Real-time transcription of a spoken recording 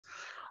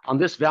On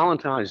this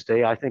Valentine's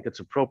Day, I think it's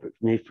appropriate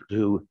for me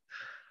to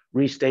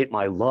restate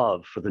my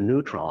love for the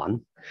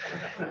neutron.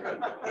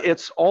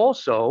 It's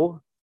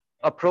also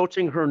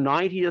approaching her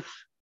 90th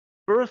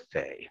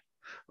birthday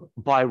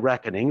by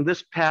reckoning.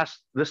 This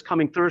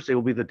coming Thursday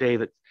will be the day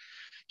that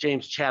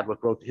James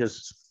Chadwick wrote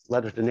his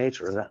letter to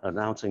Nature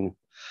announcing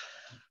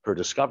her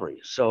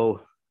discovery.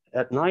 So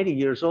at 90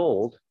 years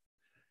old,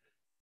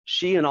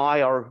 she and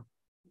I are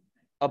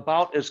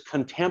about as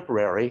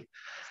contemporary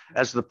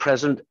as the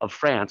president of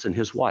France and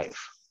his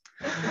wife.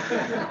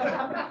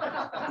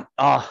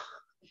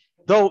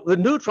 Though the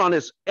neutron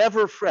is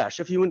ever fresh,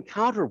 if you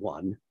encounter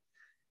one,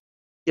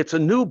 it's a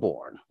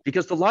newborn,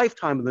 because the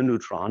lifetime of the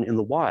neutron in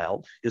the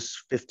wild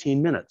is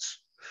 15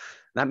 minutes.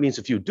 That means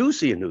if you do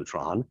see a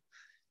neutron,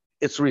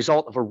 it's a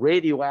result of a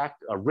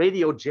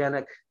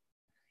radiogenic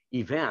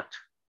event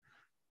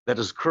that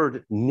has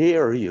occurred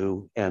near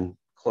you and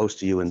close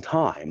to you in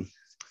time.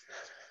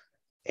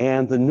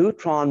 And the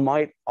neutron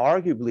might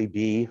arguably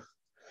be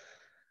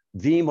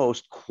the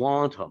most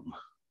quantum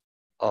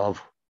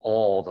of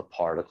all the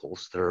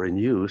particles that are in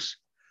use,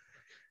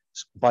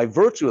 by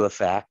virtue of the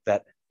fact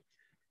that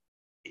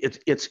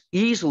it's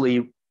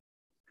easily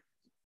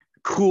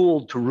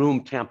cooled to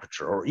room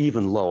temperature or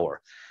even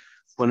lower.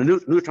 When a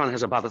neutron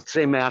has about the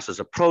same mass as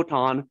a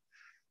proton,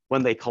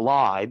 when they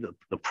collide,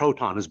 the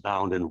proton is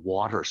bound in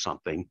water or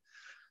something.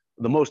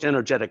 The most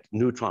energetic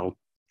neutron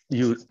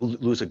will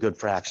lose a good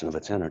fraction of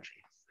its energy.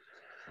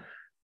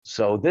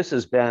 So this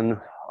has been,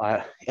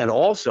 and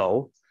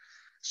also,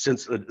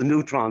 since the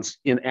neutrons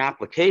in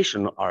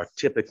application are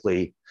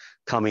typically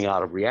coming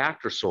out of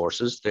reactor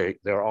sources, they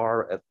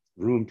are at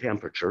room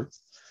temperature.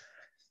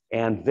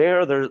 And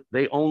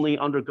they only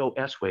undergo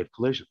S-wave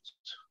collisions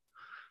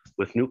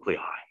with nuclei.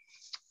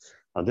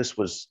 This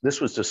was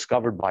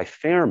discovered by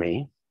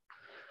Fermi,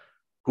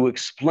 who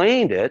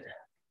explained it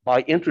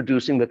by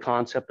introducing the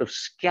concept of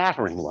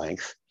scattering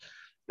length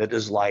that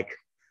is like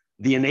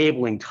the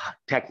enabling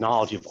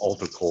technology of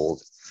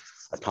ultra-cold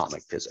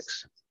atomic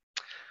physics.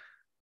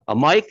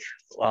 Mike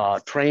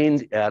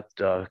trained at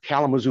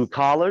Kalamazoo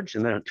College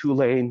and then at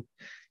Tulane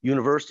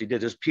University,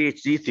 did his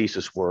PhD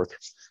thesis work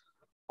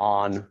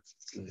on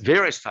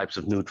various types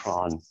of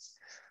neutron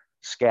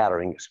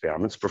scattering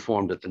experiments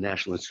performed at the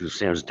National Institute of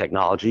Standards and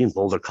Technology in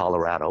Boulder,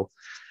 Colorado,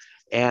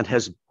 and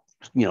has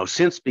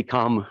since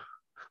become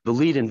the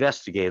lead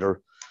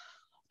investigator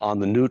on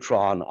the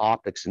neutron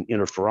optics and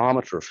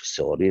interferometry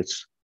facility.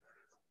 It's,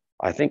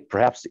 I think,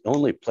 perhaps the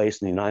only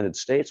place in the United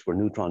States where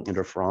neutron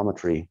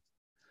interferometry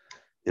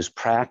is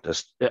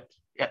practiced at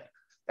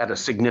a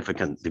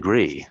significant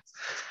degree.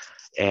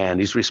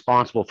 And he's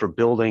responsible for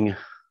building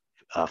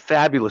a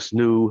fabulous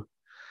new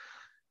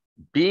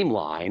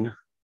beamline,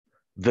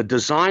 the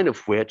design of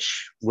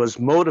which was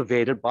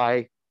motivated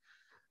by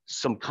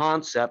some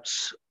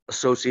concepts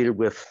associated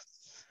with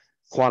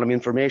quantum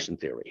information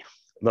theory.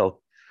 Though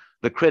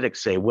the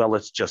critics say, well,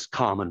 it's just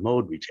common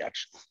mode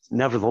rejection.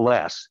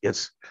 Nevertheless,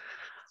 it's,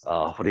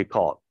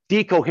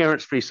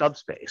 decoherence-free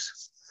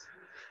subspace.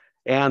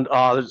 And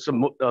there's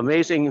some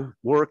amazing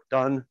work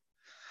done.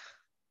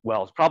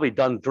 Well, it's probably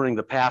done during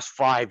the past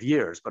 5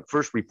 years, but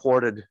first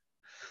reported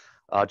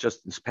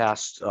just this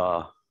past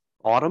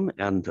autumn,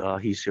 and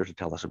he's here to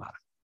tell us about it.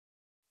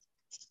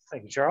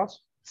 Thank you, Charles.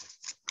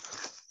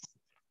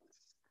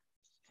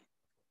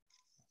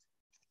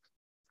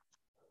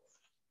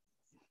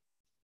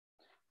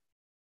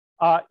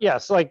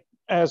 Yes, like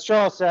as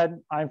Charles said,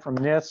 I'm from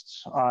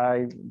NIST.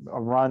 I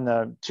run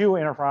the 2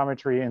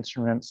 interferometry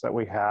instruments that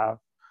we have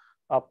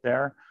up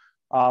there.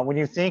 When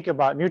you think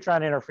about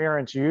neutron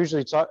interference, you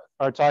usually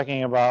are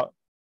talking about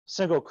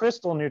single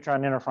crystal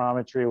neutron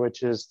interferometry,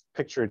 which is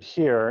pictured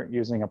here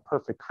using a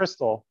perfect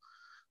crystal.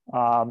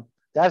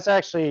 That's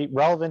actually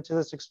relevant to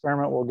this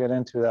experiment. We'll get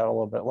into that a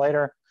little bit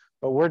later,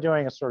 but we're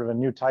doing a sort of a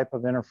new type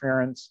of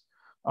interference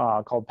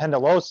called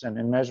Pendellösung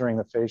and measuring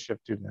the phase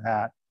shift due to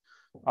that.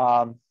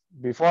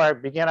 Before I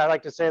begin, I'd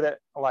like to say that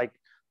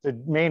the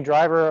main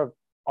driver of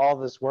all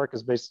this work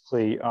is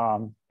basically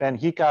Ben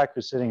Heacock,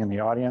 who's sitting in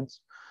the audience.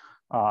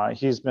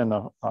 He's been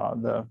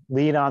the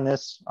lead on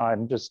this.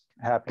 I'm just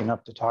happy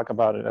enough to talk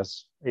about it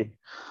as a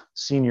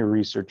senior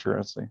researcher,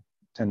 as they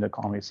tend to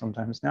call me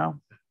sometimes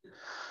now.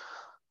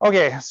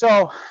 Okay,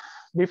 so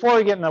before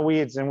we get in the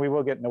weeds, and we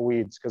will get in the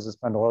weeds because it's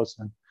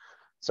Pendellösung.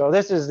 So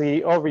this is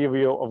the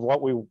overview of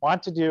what we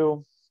want to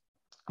do,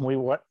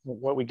 and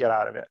what we get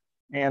out of it.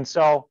 And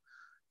so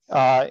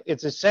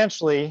it's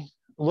essentially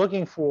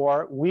looking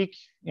for weak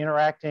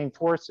interacting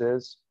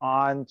forces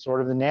on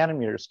sort of the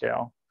nanometer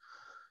scale.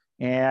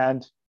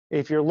 And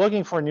if you're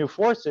looking for new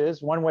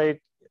forces, one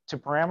way to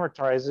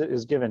parameterize it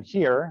is given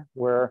here,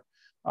 where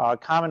a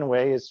common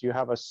way is you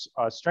have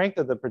a strength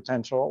of the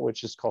potential,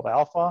 which is called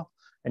alpha,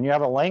 and you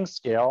have a length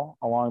scale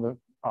along the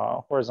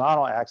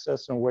horizontal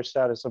axis in which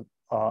that is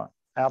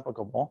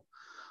applicable.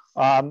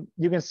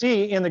 You can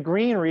see in the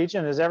green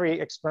region is every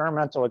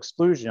experimental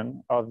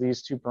exclusion of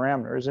these 2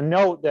 parameters. And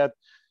note that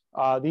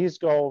these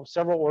go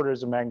several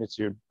orders of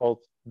magnitude, both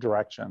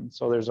directions.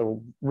 So there's a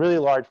really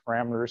large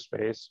parameter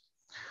space.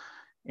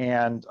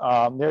 And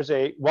there's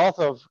a wealth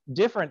of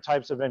different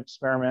types of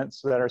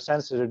experiments that are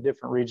sensitive to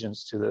different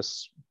regions to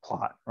this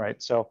plot,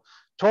 right? So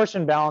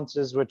torsion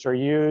balances, which are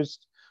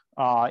used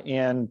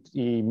in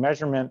the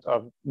measurement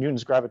of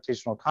Newton's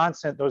gravitational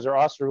constant, those are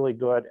also really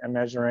good at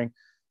measuring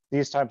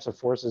these types of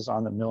forces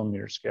on the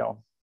millimeter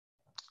scale.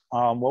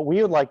 What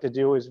we would like to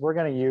do is we're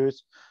going to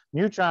use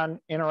neutron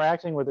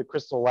interacting with the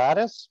crystal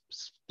lattice,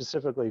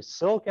 specifically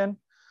silicon,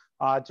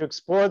 to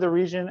explore the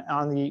region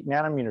on the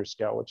nanometer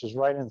scale, which is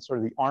right in sort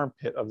of the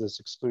armpit of this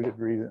excluded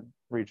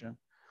region.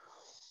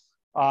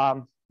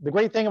 The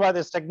great thing about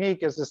this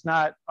technique is it's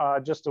not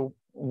just a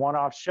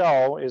one-off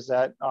show, is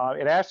that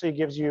it actually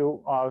gives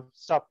you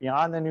stuff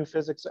beyond the new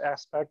physics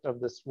aspect of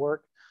this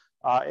work.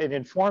 It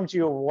informs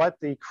you of what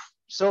the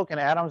silicon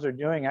atoms are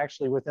doing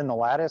actually within the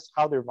lattice,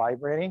 how they're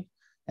vibrating,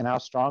 and how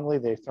strongly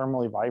they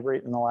thermally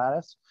vibrate in the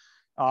lattice.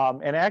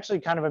 And actually,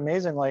 kind of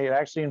amazingly, it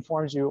actually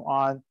informs you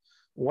on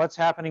what's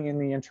happening in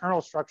the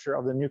internal structure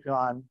of the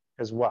nucleon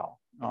as well.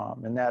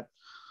 And that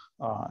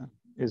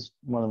is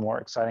one of the more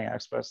exciting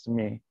aspects to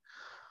me.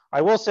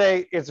 I will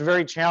say it's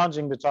very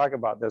challenging to talk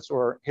about this,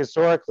 or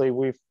historically,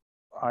 we've,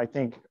 I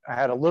think,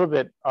 had a little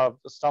bit of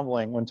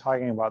stumbling when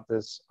talking about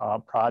this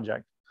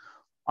project.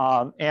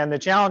 And the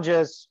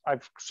challenges,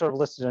 I've sort of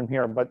listed them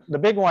here, but the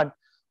big one,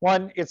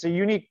 it's a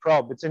unique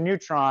probe. It's a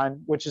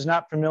neutron, which is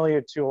not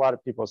familiar to a lot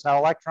of people. It's not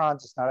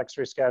electrons, it's not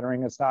X-ray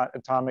scattering, it's not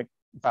atomic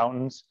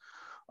fountains.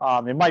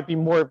 It might be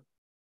more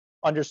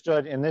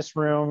understood in this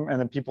room and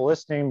the people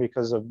listening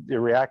because of the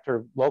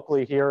reactor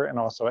locally here and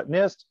also at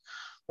NIST.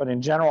 But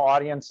in general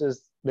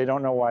audiences, they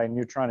don't know why a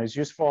neutron is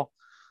useful.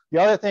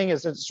 The other thing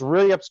is it's a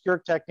really obscure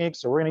technique,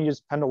 so we're going to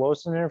use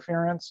Pendellösung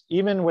interference.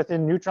 Even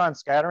within neutron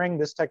scattering,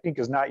 this technique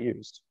is not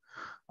used.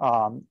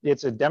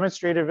 It's a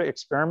demonstrative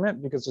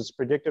experiment because it's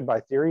predicted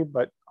by theory,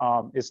 but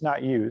it's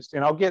not used.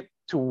 And I'll get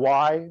to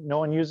why no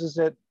one uses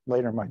it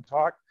later in my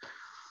talk.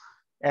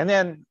 And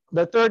then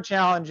the third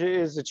challenge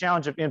is the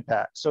challenge of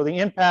impact. So the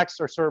impacts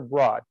are sort of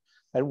broad.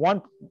 At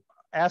one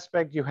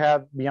aspect, you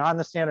have beyond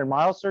the standard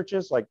model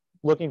searches, like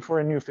looking for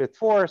a new fifth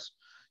force.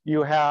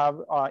 You have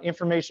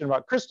information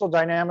about crystal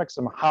dynamics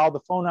and how the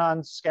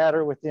phonons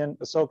scatter within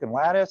the silicon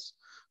lattice.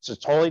 It's a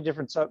totally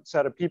different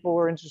set of people who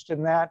are interested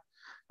in that.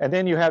 And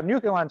then you have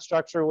nucleon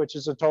structure, which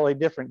is a totally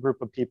different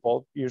group of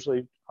people,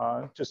 usually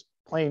just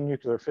plain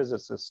nuclear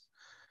physicists.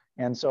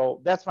 And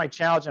so that's my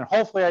challenge. And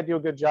hopefully I do a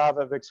good job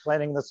of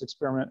explaining this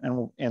experiment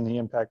and the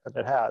impact that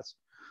it has.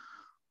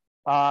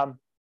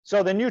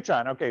 So the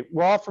neutron, okay,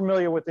 we're all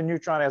familiar with the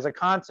neutron as a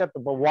concept,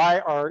 but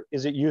why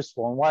is it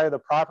useful and why are the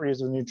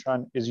properties of the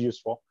neutron is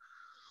useful?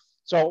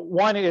 So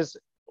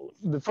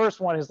the first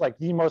one is like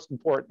the most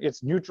important,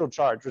 it's neutral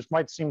charge, which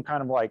might seem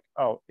kind of like,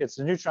 oh, it's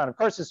a neutron, of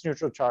course it's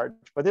neutral charge,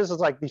 but this is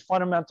like the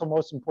fundamental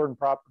most important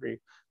property.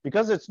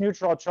 Because it's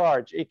neutral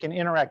charge, it can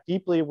interact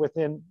deeply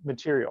within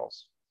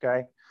materials,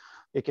 okay?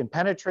 It can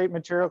penetrate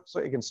materials, so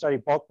it can study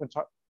bulk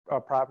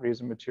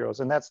properties of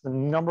materials, and that's the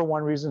number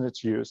one reason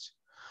it's used.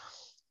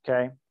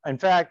 Okay. In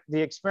fact,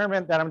 the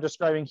experiment that I'm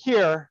describing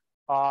here,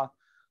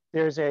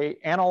 there's an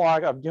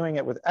analog of doing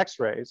it with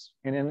X-rays.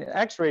 And in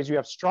X-rays, you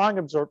have strong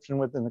absorption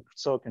within the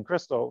silicon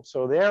crystal.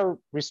 So they're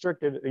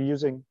restricted to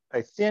using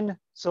a thin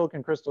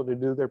silicon crystal to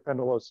do their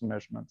Pendellösung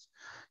measurements.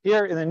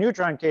 Here in the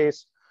neutron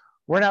case,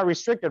 we're not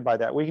restricted by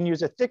that. We can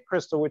use a thick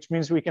crystal, which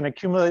means we can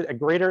accumulate a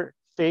greater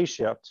phase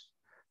shift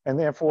and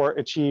therefore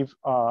achieve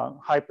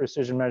high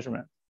precision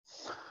measurement.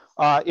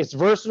 It's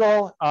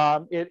versatile.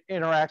 It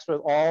interacts with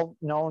all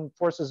known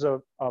forces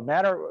of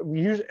matter.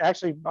 We use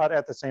actually about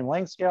at the same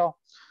length scale.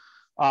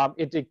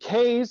 It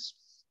decays,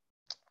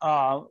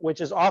 which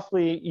is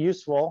awfully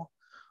useful.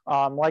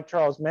 Like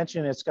Charles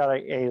mentioned, it's got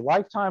a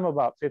lifetime of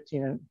about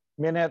 15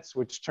 minutes,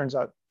 which turns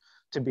out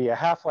to be a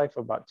half-life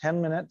of about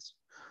 10 minutes.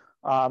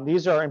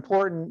 These are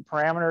important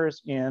parameters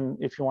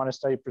if you want to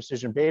study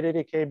precision beta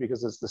decay,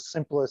 because it's the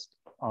simplest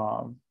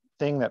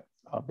thing that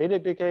beta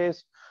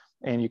decays.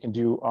 And you can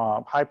do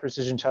high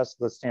precision tests of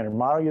the standard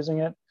model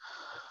using it.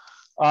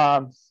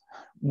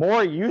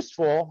 More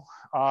useful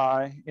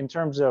in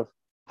terms of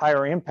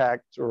higher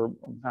impact, or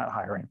not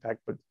higher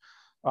impact, but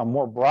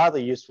more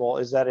broadly useful,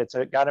 is that it's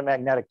got a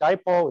magnetic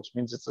dipole, which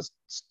means it's a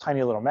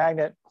tiny little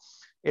magnet.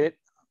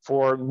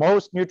 For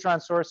most neutron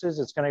sources,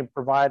 it's going to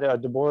provide a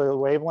de Broglie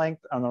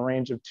wavelength on the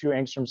range of 2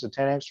 angstroms to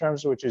 10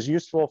 angstroms, which is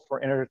useful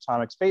for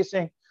interatomic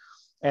spacing.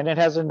 And it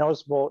has a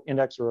noticeable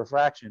index of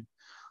refraction.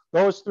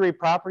 Those 3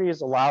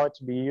 properties allow it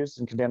to be used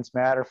in condensed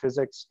matter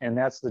physics, and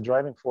that's the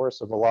driving force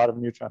of a lot of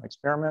neutron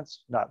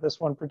experiments. Not this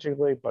one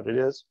particularly, but it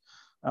is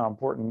an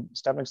important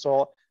stepping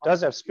stone. It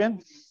does have spin.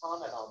 Can you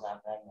comment on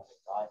that magnetic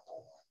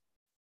dipole,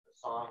 the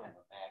sign and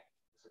the magnet?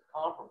 Is it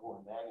comparable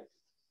in magnitude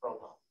to the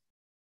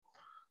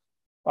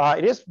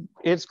proton?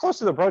 It's close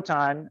to the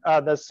proton.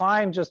 The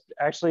sign just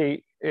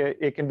actually,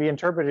 it can be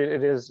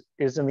interpreted,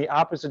 is in the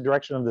opposite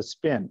direction of the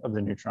spin of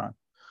the neutron.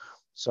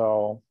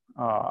 So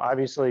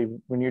obviously,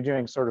 when you're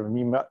doing sort of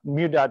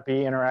mu dot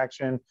B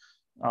interaction,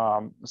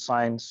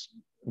 signs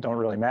don't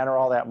really matter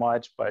all that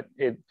much, but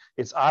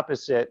its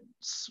opposite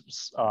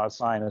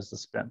sign is the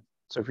spin.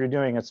 So if you're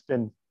doing a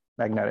spin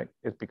magnetic,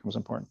 it becomes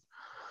important.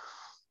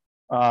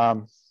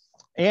 Lastly,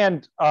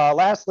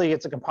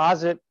 it's a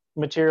composite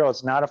material.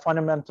 It's not a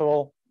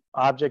fundamental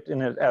object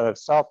in and of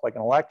itself, like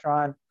an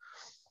electron.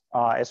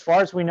 As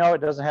far as we know,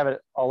 it doesn't have an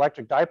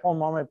electric dipole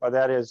moment, but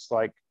that is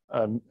like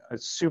a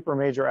super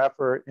major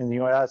effort in the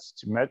US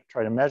to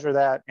try to measure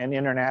that, and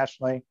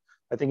internationally.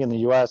 I think in the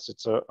US,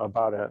 it's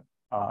about a,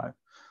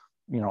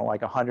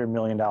 like $100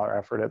 million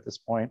effort at this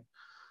point.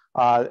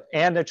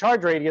 And the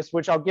charge radius,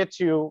 which I'll get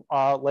to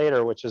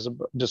later, which is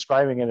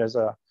describing it as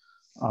a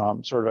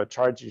sort of a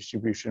charge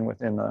distribution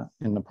within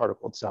the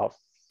particle itself.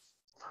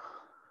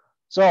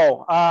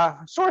 So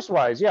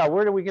source-wise, yeah,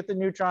 where do we get the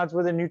neutrons?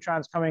 Where are the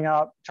neutrons coming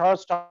out?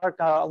 Charles talked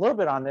a little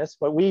bit on this,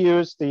 but we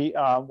use the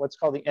what's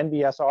called the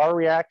NBSR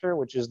reactor,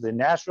 which is the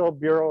National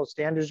Bureau of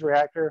Standards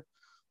reactor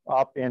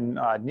up in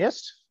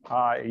NIST.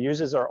 It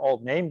uses our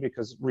old name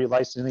because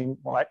relicensing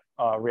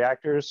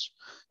reactors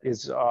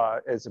is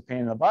a pain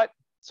in the butt.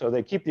 So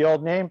they keep the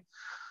old name.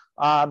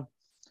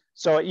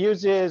 So it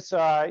uses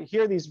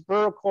here these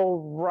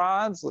vertical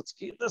rods. Let's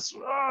keep this.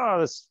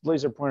 This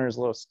laser pointer is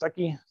a little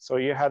stucky. So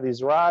you have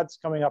these rods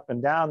coming up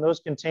and down. Those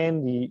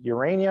contain the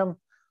uranium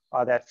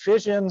that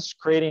fissions,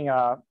 creating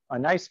a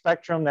nice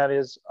spectrum that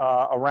is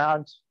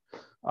around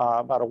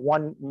about a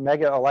 1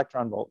 mega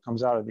electron volt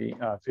comes out of the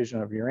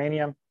fission of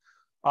uranium.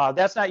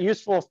 That's not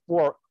useful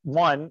for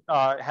one,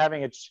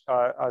 having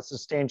a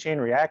sustained chain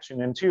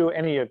reaction, and two,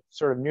 any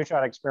sort of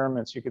neutron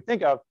experiments you could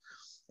think of.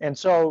 And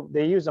so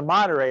they use a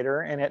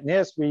moderator, and at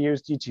NIST we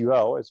use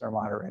D2O as our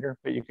moderator,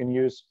 but you can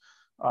use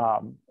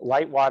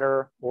light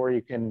water, or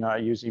you can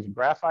use even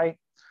graphite.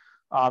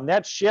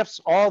 That shifts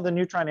all the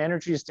neutron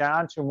energies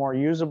down to a more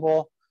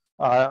usable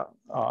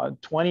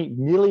 20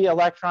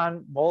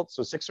 milli-electron volts,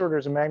 so 6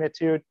 orders of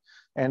magnitude,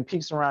 and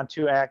peaks around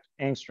 2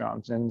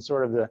 angstroms. And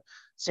sort of the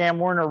Sam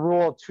Werner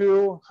rule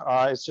 2,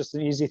 it's just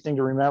an easy thing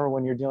to remember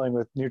when you're dealing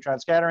with neutron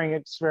scattering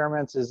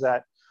experiments, is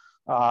that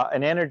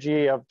an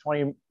energy of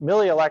 20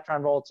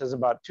 milli-electron volts is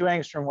about 2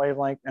 angstrom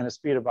wavelength and a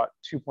speed of about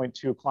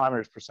 2.2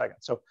 kilometers per second.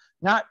 So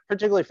not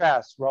particularly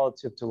fast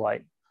relative to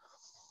light.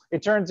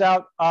 It turns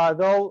out,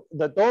 though,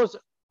 that those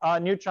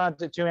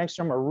neutrons at 2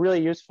 angstrom are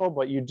really useful,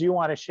 but you do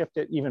want to shift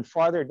it even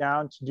farther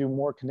down to do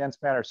more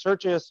condensed matter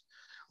searches.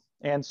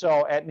 And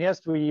so at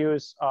NIST, we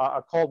use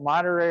a cold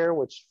moderator,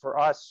 which for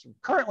us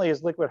currently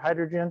is liquid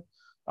hydrogen.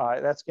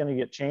 That's going to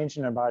get changed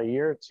in about a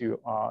year to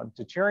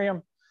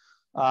deuterium.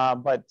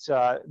 But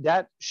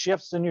that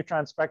shifts the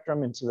neutron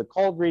spectrum into the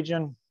cold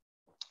region.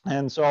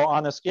 And so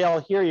on the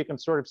scale here, you can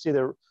sort of see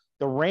the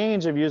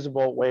range of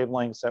usable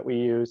wavelengths that we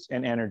use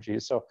in energy.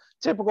 So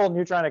typical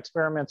neutron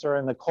experiments are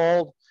in the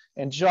cold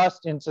and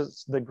just into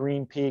the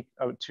green peak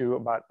to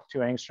about 2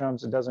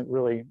 angstroms. It doesn't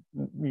really,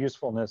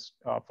 usefulness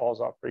falls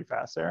off pretty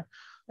fast there.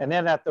 And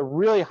then at the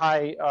really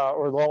high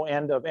or low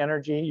end of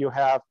energy, you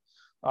have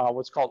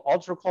what's called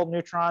ultra cold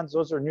neutrons.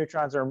 Those are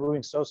neutrons that are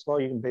moving so slow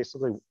you can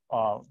basically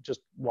just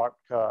walk,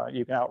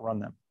 you can outrun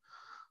them.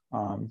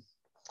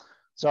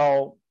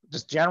 So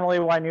just generally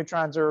why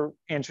neutrons are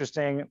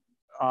interesting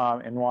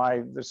and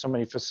why there's so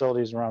many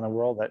facilities around the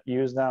world that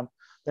use them.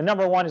 The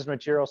number one is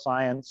material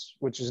science,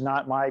 which is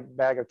not my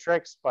bag of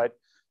tricks, but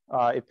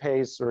it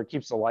pays or it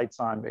keeps the lights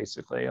on,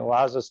 basically. It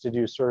allows us to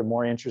do sort of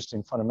more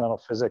interesting fundamental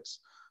physics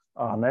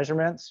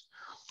measurements.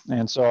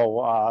 And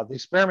so the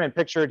experiment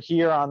pictured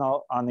here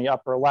on the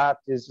upper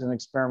left is an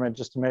experiment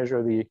just to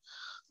measure the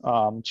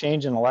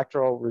change in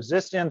electro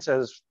resistance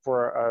as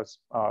for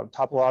a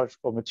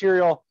topological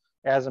material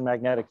as a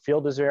magnetic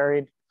field is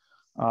varied.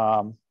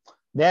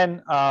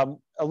 Then a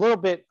little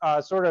bit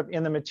sort of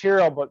in the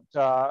material but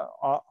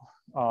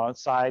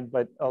side,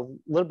 but a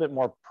little bit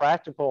more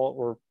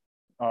practical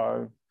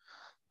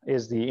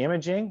is the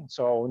imaging.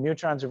 So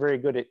neutrons are very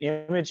good at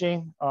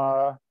imaging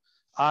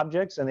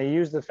objects, and they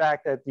use the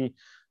fact that the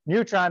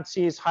neutron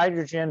sees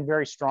hydrogen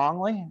very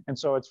strongly, and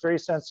so it's very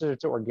sensitive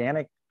to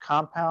organic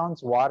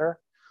compounds, water.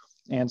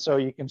 And so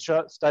you can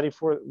study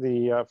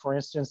for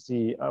instance,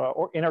 the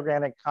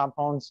inorganic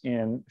compounds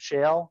in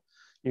shale.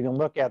 You can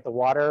look at the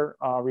water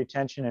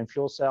retention in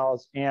fuel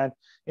cells, and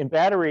in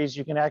batteries,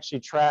 you can actually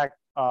track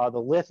the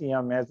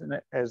lithium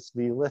as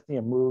the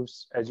lithium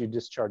moves as you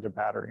discharge a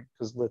battery,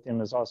 because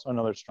lithium is also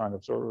another strong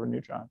absorber of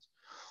neutrons.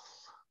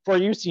 For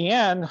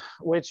UCN,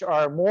 which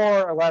are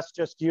more or less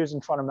just used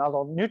in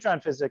fundamental neutron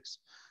physics,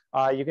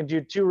 you can do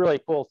 2 really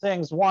cool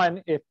things.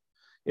 One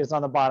is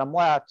on the bottom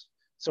left.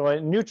 So a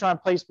neutron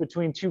placed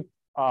between two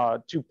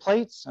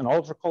plates, an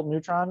ultra cold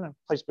neutron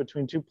placed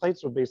between 2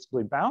 plates will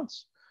basically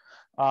bounce.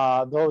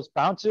 Those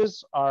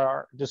bounces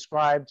are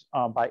described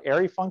by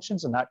Airy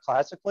functions and not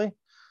classically.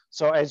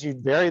 So as you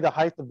vary the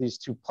height of these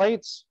 2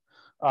 plates,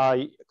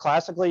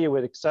 classically you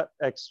would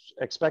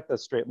expect a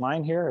straight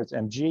line here. It's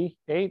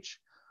mgh.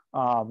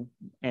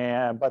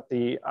 But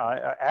the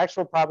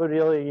actual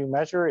probability you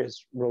measure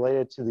is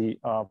related to the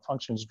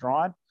functions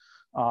drawn.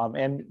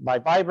 And by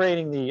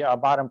vibrating the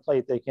bottom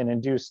plate, they can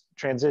induce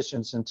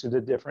transitions into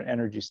the different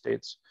energy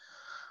states.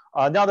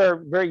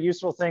 Another very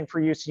useful thing for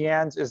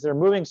UCNs is they're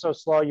moving so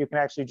slow, you can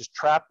actually just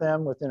trap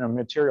them within a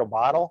material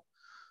bottle.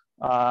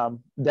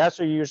 That's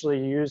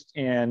usually used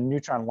in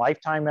neutron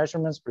lifetime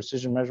measurements,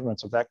 precision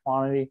measurements of that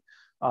quantity.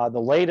 The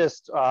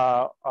latest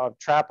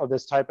trap of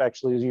this type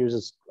actually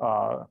uses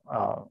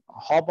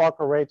Hall-Bock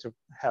array to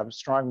have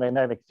strong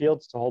magnetic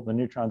fields to hold the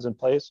neutrons in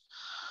place.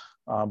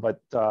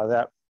 But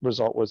that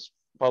result was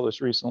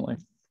published recently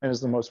and is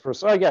the most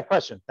first. Oh, yeah,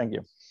 question. Thank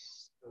you.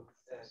 So,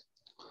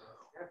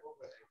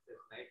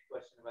 next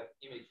question about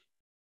image.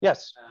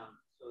 Yes.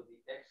 So the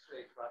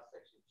X-ray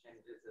cross-section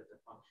changes as a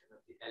function of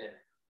the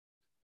element.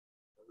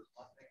 I was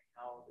wondering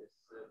how this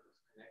is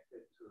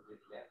connected to the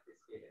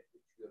lattice scale at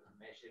which you're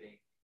measuring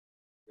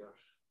your,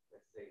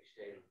 let's say,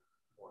 shale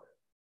water.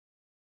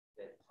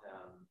 That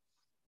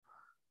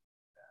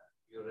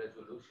your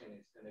resolution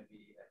is going to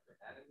be at the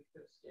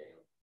nanometer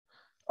scale.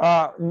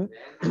 Then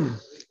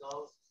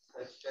results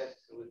such that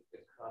with the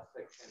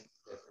cross-section,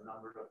 there's a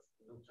number of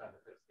neutrons that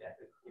are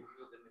scattered, give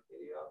you the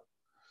material,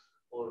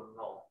 or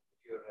no?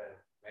 If you're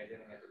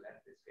measuring at the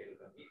lattice scale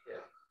of a meter,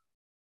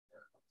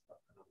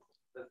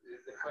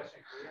 is the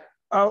question clear?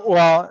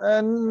 Well,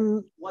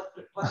 and what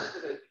is the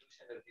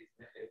resolution of these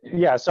images?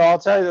 yeah, so I'll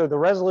tell you the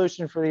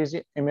resolution for these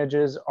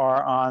images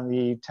are on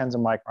the tens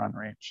of micron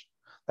range.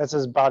 That's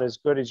about as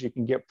good as you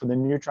can get for the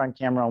neutron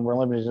camera, and we're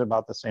limited to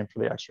about the same for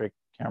the X-ray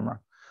camera.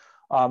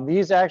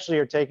 These actually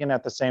are taken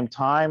at the same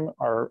time,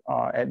 or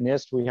at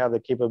NIST, we have the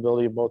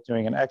capability of both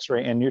doing an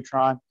X-ray and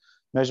neutron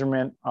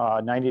measurement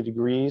 90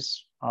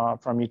 degrees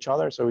from each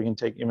other. So we can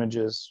take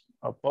images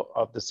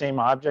of the same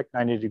object,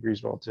 90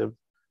 degrees relative,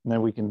 and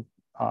then we can,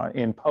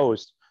 in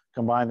post,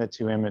 combine the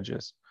two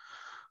images.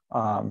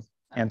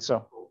 And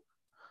so,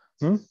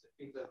 I'm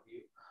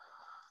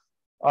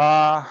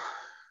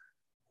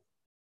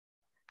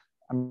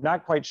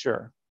not quite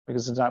sure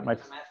because it's not my.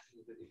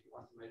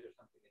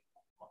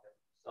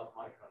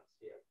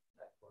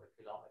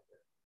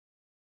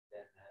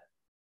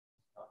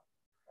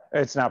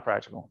 It's not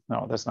practical.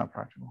 No, that's not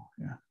practical.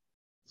 Yeah.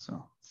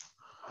 So.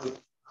 I'd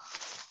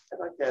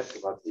like to ask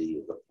about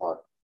the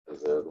plot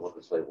of the one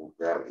that's labeled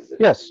gravity.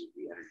 Yes.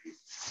 The energy.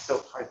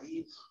 So are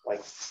these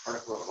like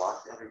particle and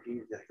Mach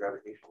energies in a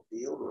gravitational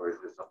field, or is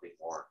there something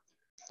more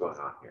going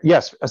on here?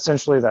 Yes,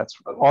 essentially that's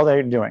all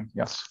they're doing.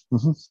 Yes.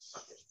 Mm-hmm.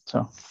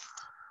 So.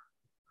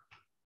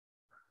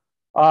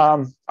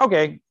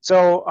 Okay,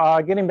 so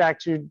getting back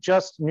to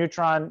just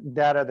neutron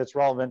data that's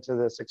relevant to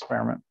this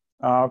experiment.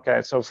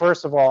 Okay, so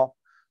first of all,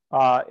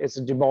 it's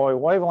a de Broglie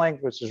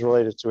wavelength, which is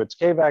related to its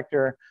K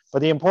vector.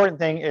 But the important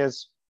thing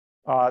is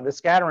the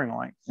scattering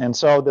length. And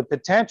so the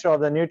potential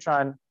of the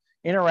neutron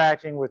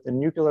interacting with the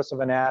nucleus of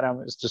an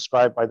atom is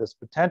described by this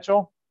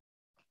potential.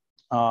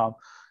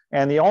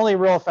 And the only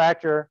real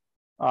factor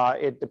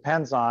it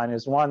depends on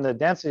is one, the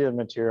density of the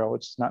material,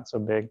 which is not so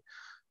big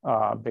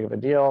of a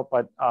deal,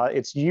 but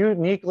its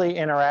uniquely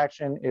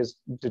interaction is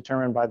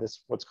determined by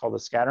this, what's called the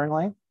scattering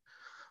length.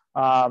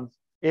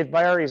 It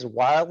varies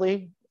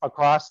wildly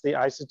across the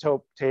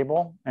isotope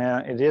table,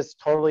 and it is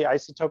totally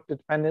isotope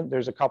dependent.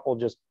 There's a couple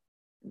just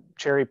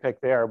cherry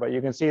picked there, but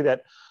you can see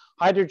that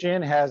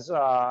hydrogen has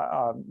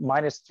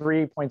minus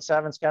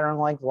 3.7 scattering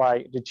length, while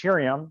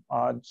deuterium,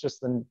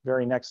 just the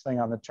very next thing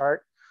on the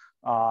chart,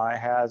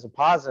 has a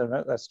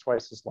positive that's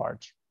twice as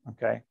large.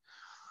 Okay.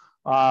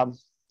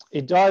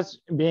 It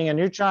does, being a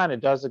neutron, it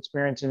does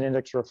experience an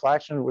index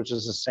reflection, which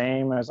is the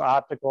same as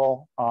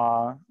optical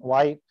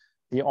light.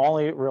 The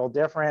only real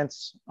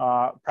difference,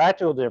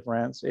 practical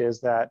difference, is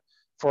that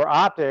for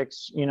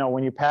optics, you know,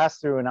 when you pass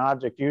through an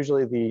object,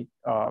 usually the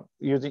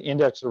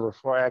index of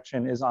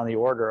refraction is on the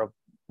order of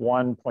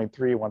 1.3,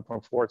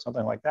 1.4,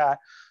 something like that.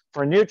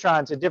 For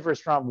neutrons, it differs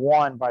from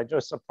 1 by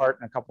just a part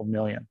in a couple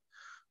million.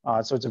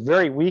 So it's a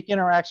very weak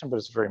interaction, but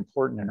it's a very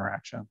important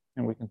interaction,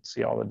 and we can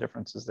see all the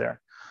differences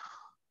there.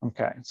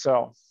 Okay,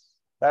 so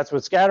that's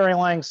with scattering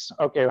lengths.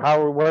 Okay,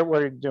 what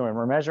we're doing,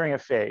 we're measuring a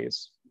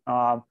phase.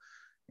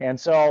 And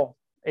so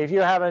if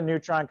you have a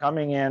neutron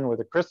coming in with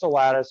a crystal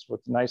lattice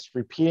with nice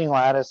repeating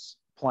lattice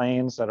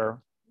planes that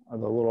are the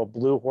little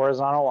blue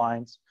horizontal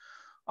lines,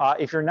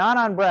 if you're not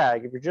on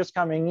Bragg, if you're just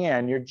coming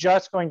in, you're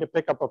just going to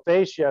pick up a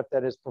phase shift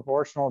that is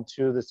proportional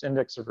to this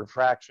index of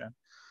refraction,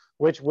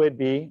 which would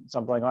be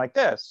something like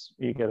this.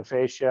 You get a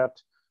phase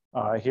shift.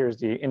 Here's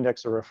the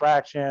index of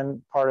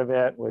refraction, part of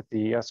it with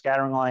the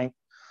scattering length.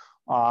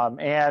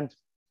 And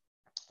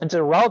it's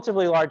a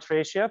relatively large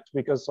phase shift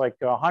because like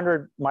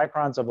 100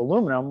 microns of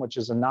aluminum, which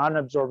is a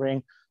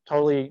non-absorbing,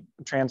 totally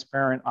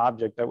transparent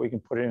object that we can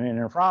put in an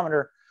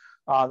interferometer,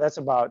 that's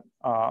about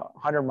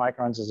 100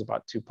 microns is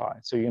about 2 pi.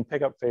 So you can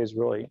pick up phase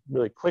really,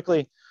 really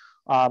quickly.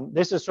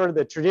 This is sort of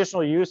the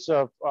traditional use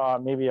of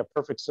maybe a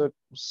perfect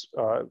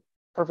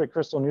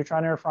crystal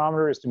neutron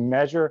interferometer is to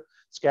measure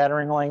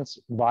scattering lengths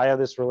via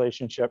this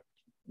relationship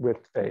with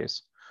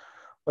phase.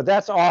 But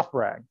that's off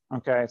Bragg,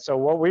 okay? So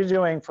what we're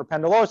doing for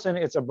Pendellösung,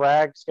 it's a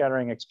Bragg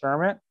scattering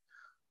experiment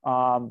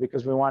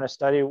because we want to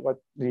study what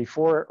the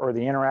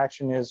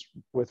interaction is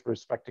with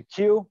respect to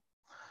Q.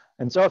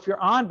 And so if you're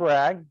on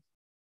Bragg,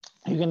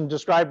 you can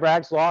describe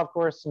Bragg's law, of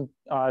course, in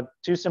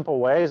 2 simple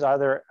ways,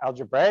 either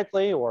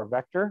algebraically or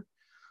vector.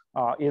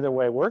 Either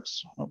way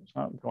works. Oops,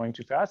 I'm going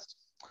too fast.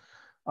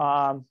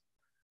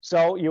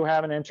 So you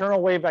have an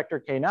internal wave vector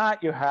k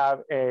naught, you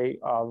have a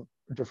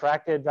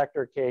diffracted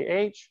vector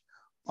kh,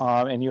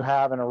 and you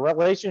have a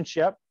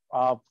relationship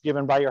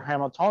given by your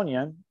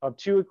Hamiltonian of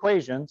two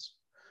equations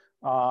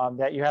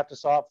that you have to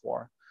solve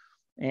for.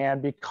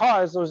 And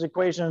because those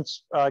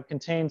equations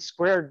contain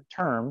squared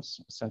terms,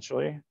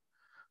 essentially,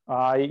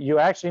 you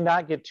actually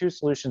not get two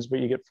solutions, but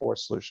you get four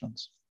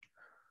solutions.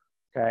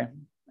 Okay,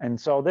 and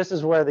so this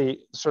is where the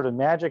sort of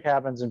magic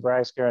happens in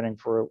Bragg scattering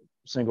for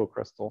single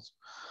crystals.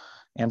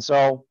 And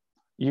so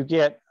you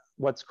get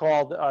what's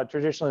called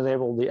traditionally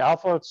labeled the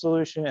alpha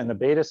solution and the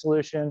beta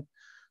solution.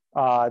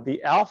 The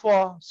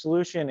alpha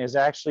solution is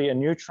actually a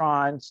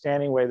neutron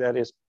standing wave that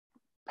is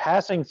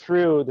passing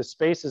through the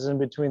spaces in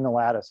between the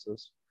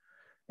lattices.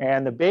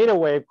 And the beta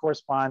wave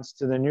corresponds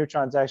to the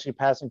neutrons actually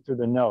passing through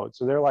the node.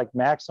 So they're like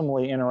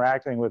maximally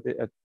interacting with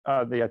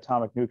the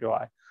atomic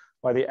nuclei,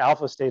 while the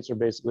alpha states are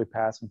basically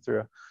passing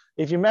through.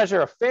 If you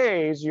measure a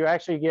phase, you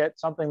actually get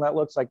something that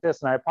looks like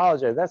this. And I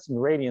apologize, that's in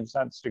radians,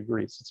 not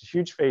degrees. It's a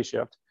huge phase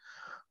shift.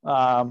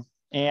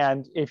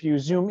 And if you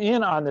zoom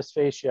in on this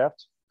phase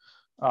shift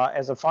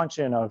as a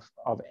function of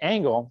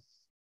angle,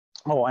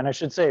 oh, and I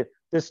should say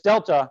this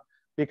delta,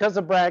 because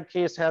the Bragg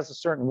case has a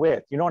certain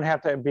width, you don't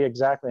have to be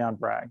exactly on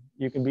Bragg.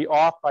 You can be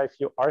off by a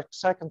few arc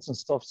seconds and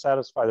still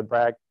satisfy the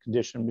Bragg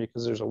condition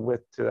because there's a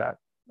width to that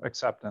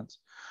acceptance.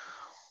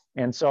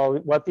 And so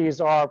what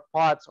these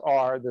plots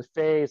are the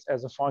phase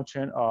as a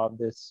function of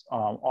this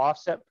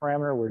offset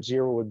parameter where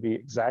 0 would be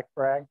exact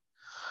Bragg.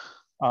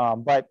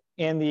 But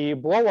in the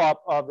blow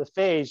up of the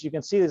phase, you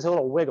can see these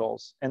little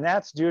wiggles, and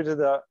that's due to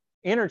the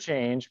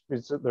interchange,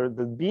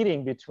 the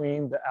beating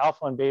between the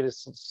alpha and beta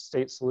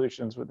state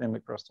solutions within the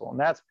crystal, and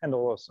that's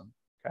Pendellösung.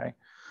 Okay,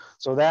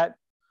 so that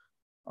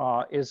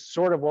is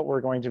sort of what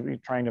we're going to be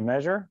trying to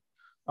measure,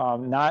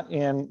 not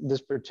in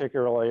this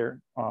particular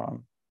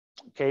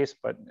case,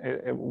 but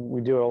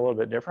we do it a little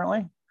bit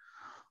differently.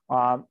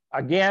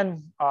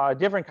 Again, a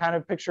different kind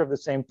of picture of the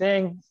same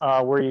thing,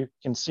 where you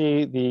can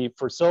see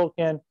for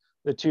silicon,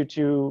 the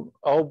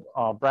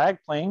 2,2 Bragg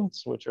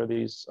planes, which are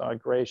these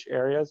grayish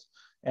areas,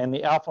 and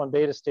the alpha and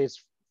beta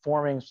states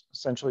forming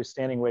essentially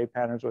standing wave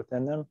patterns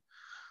within them.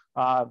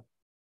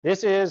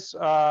 This is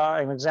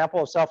an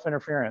example of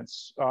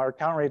self-interference. Our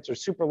count rates are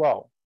super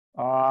low.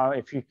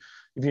 If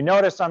you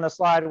notice on the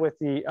slide with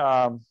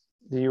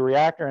the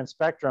reactor and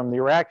spectrum,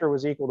 the reactor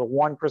was equal to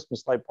 1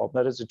 Christmas light bulb.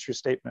 That is a true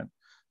statement.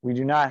 We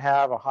do not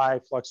have a high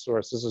flux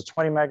source. This is a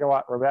 20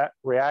 megawatt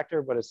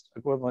reactor, but it's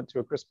equivalent to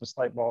a Christmas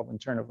light bulb in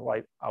terms of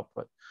light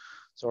output.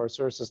 So our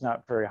source is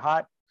not very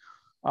hot.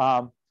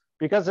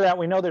 Because of that,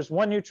 we know there's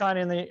 1 neutron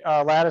in the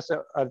lattice at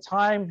a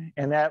time,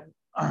 and that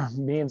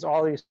means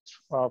all these,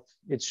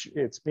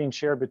 it's being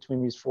shared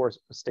between these 4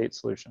 state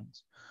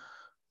solutions.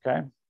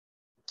 Okay.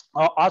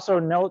 I'll also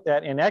note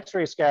that in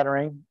X-ray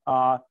scattering,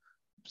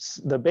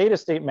 the beta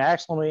state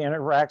maximally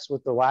interacts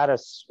with the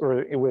lattice,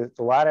 or with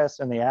the lattice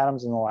and the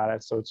atoms in the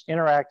lattice. So it's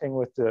interacting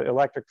with the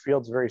electric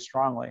fields very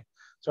strongly.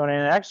 So in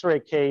an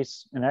X-ray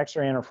case, an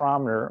X-ray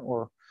interferometer,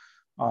 or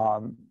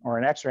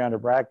an X-ray under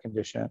Bragg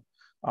condition,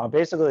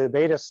 basically the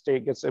beta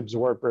state gets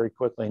absorbed very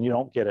quickly, and you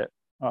don't get it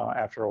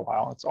after a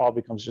while. It all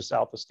becomes just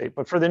alpha state.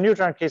 But for the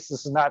neutron case,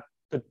 this is not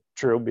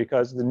true,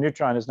 because the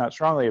neutron is not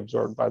strongly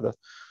absorbed by the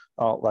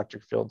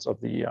electric fields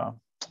of the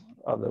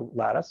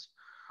lattice.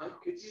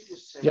 Could you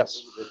just say, yes,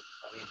 a little bit,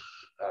 I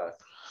mean,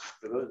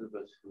 for those of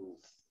us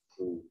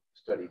who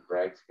studied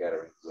Bragg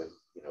scattering with,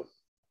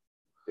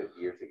 50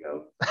 years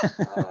ago,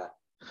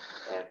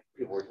 and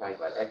people were talking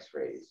about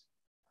X-rays.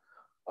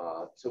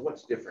 So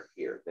what's different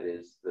here? That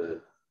is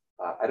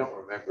I don't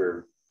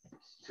remember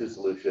 2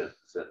 solutions,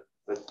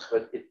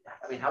 but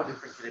I mean, how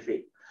different can it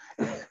be?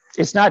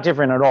 It's not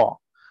different at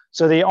all.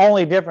 So the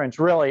only difference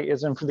really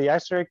is for the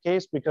X-ray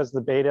case, because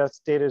the beta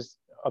state is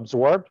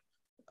absorbed.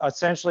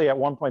 Essentially, at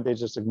one point, they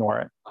just ignore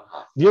it.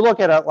 If you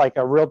look at it like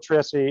a real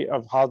tricky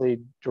of how they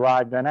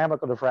derive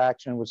dynamical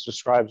diffraction, which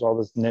describes all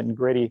this nit and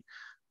gritty,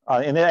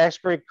 in the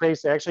X-ray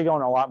case, they actually go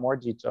into a lot more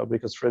detail,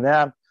 because for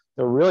them,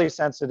 they're really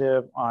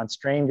sensitive on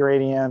strain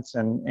gradients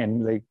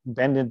and they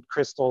bended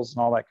crystals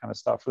and all that kind of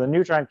stuff. For the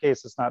neutron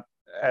case, it's not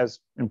as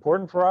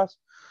important for us.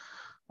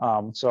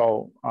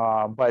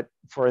 But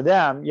for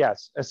them,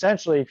 yes,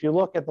 essentially, if you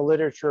look at the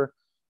literature,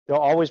 they'll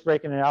always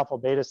break into alpha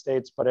beta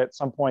states, but at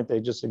some point they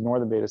just ignore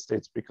the beta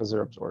states because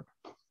they're absorbed.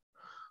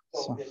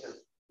 So is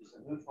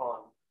a neutron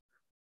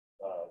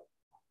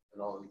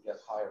can only get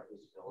higher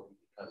visibility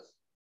because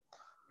the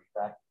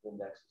refractive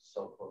index is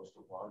so close to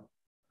 1?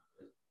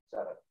 Is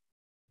that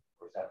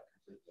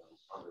completely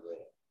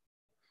unrelated?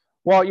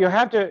 Well, you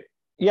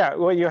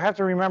have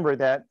to remember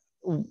that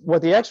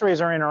what the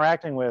X-rays are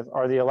interacting with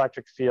are the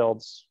electric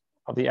fields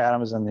of the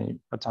atoms and the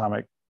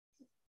atomic,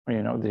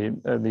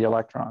 the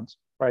electrons.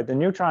 Right, the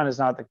neutron is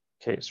not the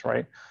case,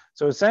 right?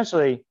 So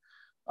essentially,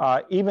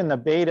 even the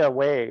beta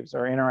waves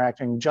are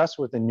interacting just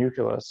with the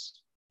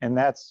nucleus, and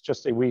that's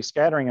just a weak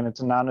scattering, and it's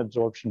a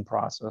non-absorption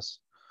process.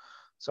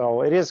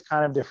 So it is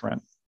kind of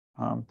different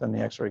than the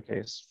X-ray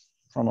case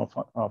from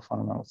a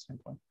fundamental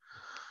standpoint.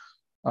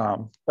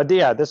 But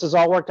yeah, this is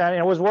all worked on. And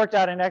it was worked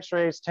out in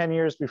X-rays 10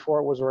 years before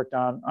it was worked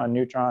on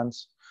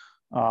neutrons.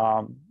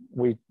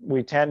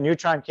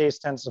 Neutron case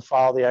tends to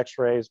follow the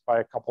X-rays by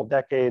a couple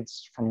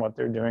decades from what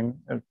they're doing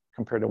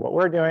compared to what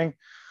we're doing.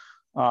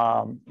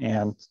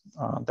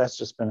 That's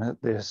just been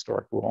the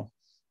historic rule.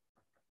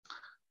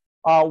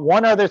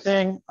 One other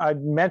thing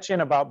I'd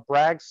mention about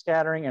Bragg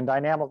scattering and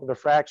dynamical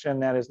diffraction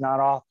that is not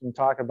often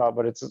talked about,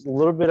 but it's a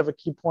little bit of a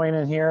key point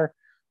in here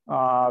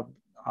for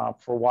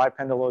why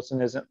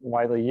Pendellösung isn't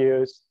widely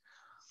used.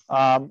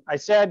 I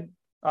said,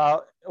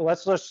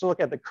 let's just look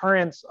at the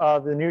currents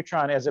of the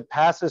neutron as it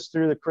passes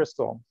through the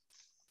crystal.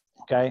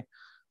 Okay,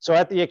 so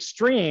at the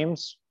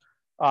extremes,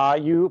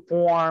 you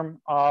form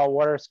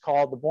what is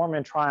called the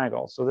Borman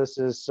triangle. So this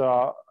is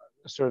sort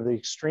of the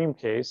extreme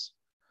case.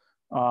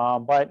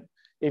 But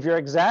if you're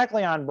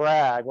exactly on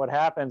Bragg, what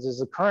happens is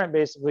the current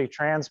basically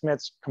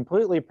transmits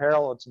completely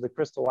parallel to the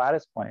crystal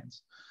lattice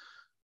planes.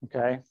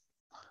 Okay.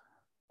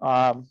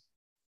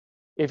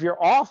 If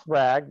you're off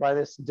Bragg by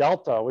this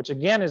delta, which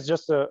again is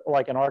just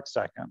like an arc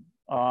second,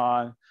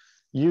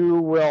 you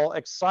will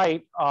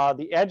excite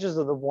the edges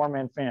of the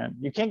Borman fan.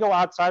 You can't go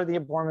outside of the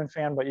Borman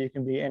fan, but you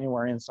can be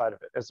anywhere inside of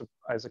it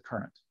as a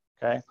current.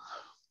 Okay.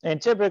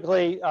 And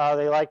typically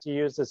they like to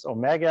use this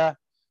omega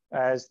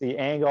as the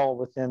angle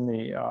within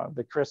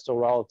the crystal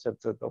relative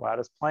to the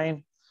lattice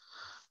plane.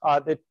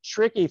 The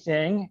tricky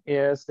thing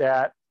is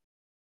that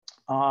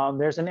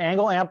there's an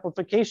angle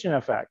amplification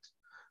effect.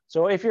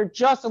 So if you're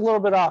just a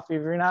little bit off,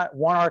 if you're not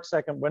 1 arc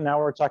second, but now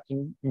we're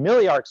talking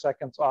milli-arc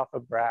seconds off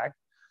of Bragg,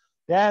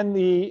 then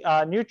the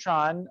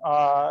neutron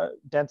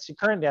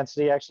current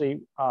density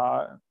actually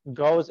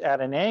goes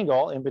at an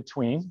angle in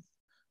between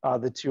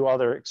the two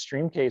other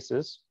extreme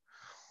cases.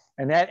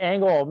 And that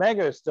angle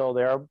omega is still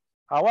there.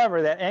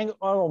 However, that angle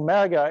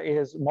omega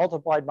is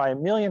multiplied by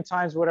 1,000,000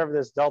 times whatever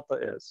this delta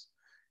is.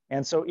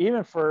 And so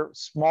even for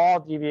small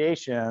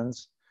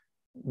deviations,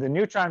 the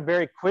neutron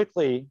very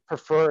quickly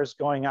prefers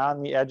going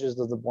on the edges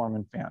of the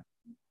Borman fan.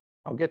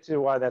 I'll get to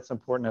why that's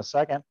important in a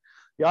second.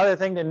 The other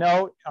thing to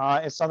note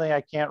is something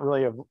I can't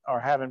really or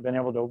haven't been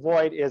able to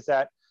avoid is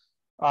that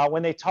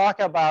when they talk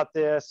about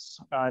this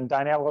in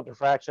dynamical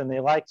diffraction,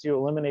 they like to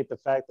eliminate the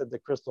fact that the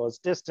crystal is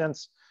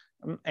distance.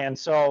 And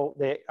so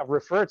they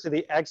refer to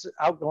the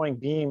outgoing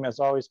beam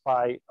as always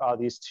by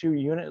these two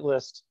unit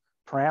list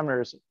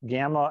parameters,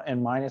 gamma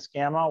and minus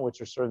gamma, which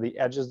are sort of the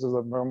edges of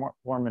the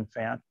Borman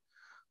fan.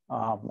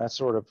 That's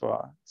sort of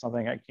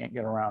something I can't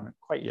get around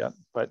quite yet,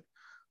 but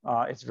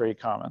it's very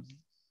common.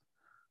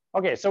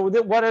 Okay, so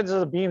what does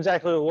the beams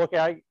actually look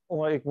at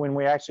like when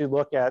we actually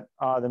look at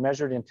the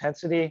measured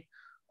intensity?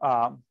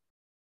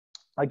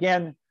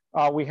 Again,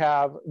 we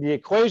have the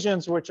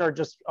equations, which are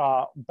just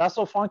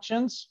Bessel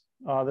functions,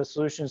 the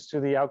solutions to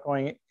the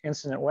outgoing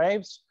incident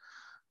waves.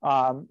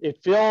 It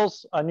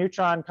fills a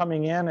neutron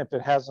coming in if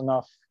it has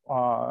enough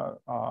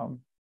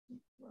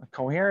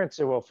coherence,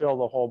 it will fill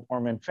the whole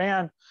Borman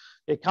fan.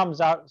 It comes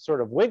out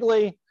sort of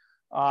wiggly.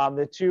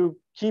 The two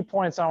key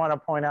points I want to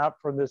point out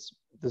for this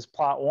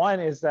plot one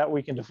is that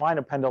we can define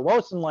a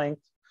Pendellösung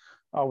length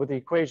with the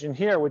equation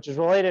here, which is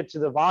related to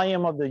the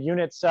volume of the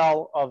unit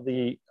cell of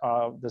the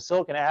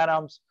silicon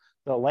atoms,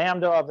 the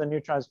lambda of the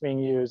neutrons being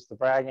used, the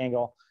Bragg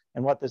angle,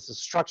 and what this is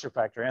structure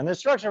factor. And the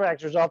structure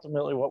factor is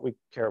ultimately what we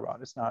care about.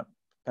 It's not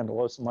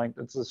Pendellösung length,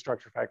 it's the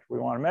structure factor we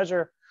want to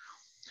measure.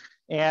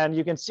 And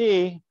you can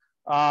see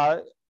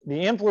the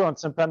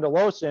influence of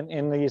Pendellösung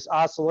in these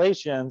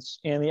oscillations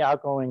in the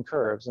outgoing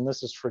curves. And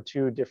this is for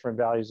two different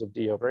values of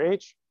d over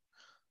h.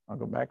 I'll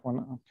go back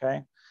one,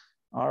 okay.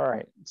 All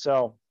right,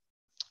 so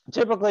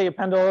typically a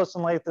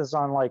Pendellösung length is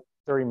on like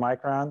 30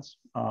 microns,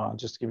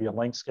 just to give you a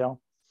length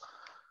scale.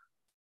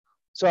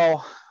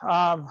 So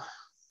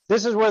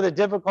this is where the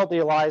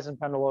difficulty lies in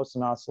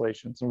Pendellösung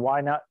oscillations and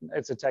why not,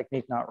 it's a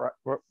technique not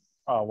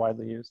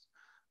widely used.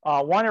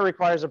 One, it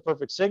requires a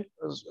perfect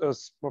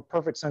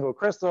single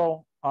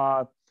crystal.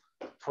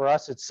 For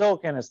us, it's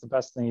silicon. It's the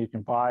best thing you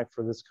can buy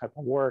for this type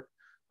of work,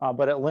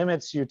 but it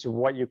limits you to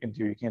what you can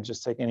do. You can't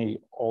just take any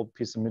old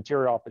piece of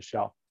material off the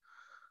shelf.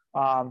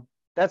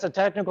 That's a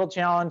technical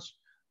challenge.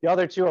 The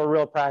other two are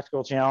real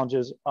practical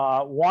challenges.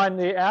 One,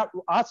 the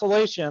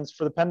oscillations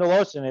for the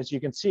Pendellösung, as you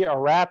can see, are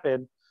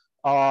rapid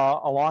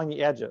along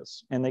the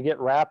edges, and they get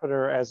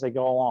rapider as they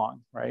go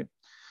along, right?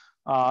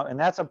 And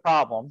that's a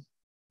problem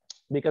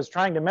because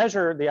trying to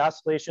measure the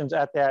oscillations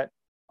at that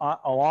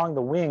along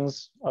the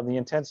wings of the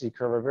intensity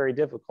curve are very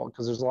difficult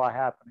because there's a lot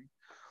happening.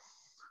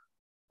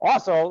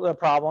 Also, the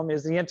problem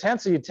is the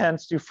intensity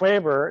tends to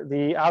favor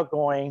the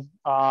outgoing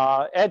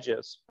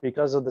edges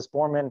because of this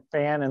Borman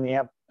fan and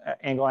the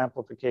angle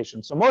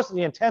amplification. So most of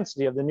the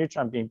intensity of the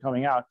neutron beam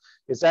coming out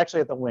is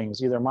actually at the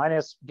wings, either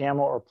minus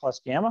gamma or plus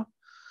gamma.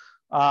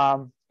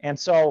 And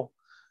so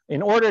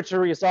in order to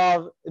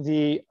resolve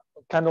the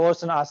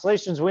Pendellösung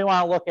oscillations, we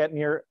want to look at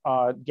near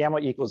gamma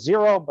equals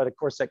 0, but of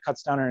course that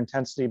cuts down our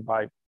intensity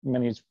by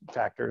many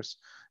factors.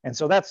 And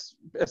so that's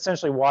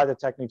essentially why the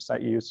techniques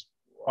that use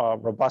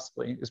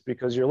robustly is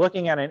because you're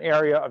looking at an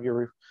area of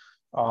your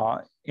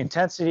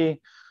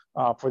intensity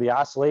for the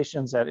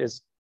oscillations that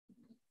is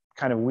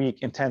kind of weak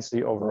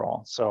intensity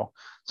overall. So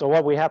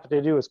what we happen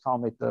to do is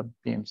collimate the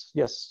beams.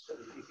 Yes. So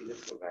if you could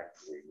just go back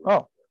to where you were.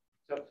 Oh.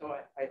 So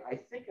I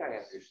think I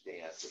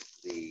understand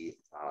the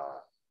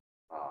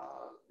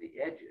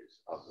edges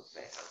of the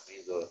fan. I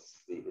mean,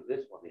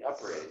 this one, the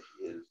upper edge,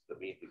 is the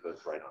beam that goes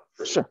right on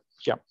through. Sure.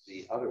 Yeah.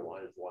 The other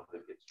one is the one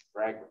that gets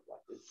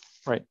Bragg-reflected.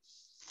 Right.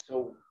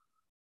 So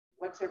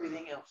what's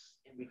everything else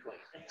in between?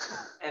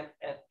 and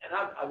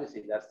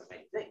obviously that's the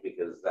main thing,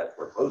 because that's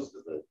where most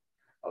of the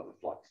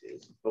flux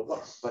is.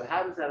 But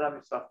how does that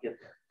other stuff get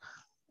there?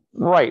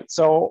 Right.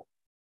 So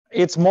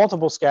it's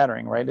multiple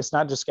scattering, right? It's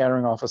not just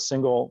scattering off a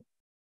single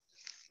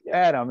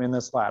atom in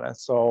this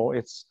lattice. So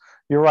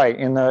you're right.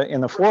 In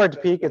the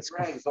forward peak, it's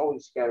Bragg is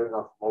always scattering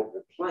off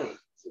multiple planes.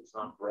 It's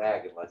not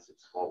Bragg unless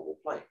it's multiple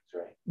planes,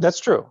 right? That's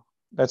true.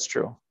 That's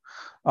true.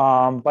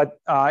 But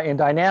in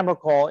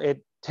dynamical,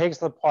 it takes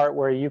the part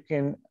where you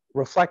can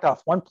reflect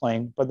off one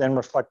plane, but then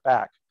reflect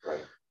back.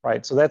 Right.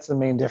 Right. So that's the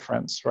main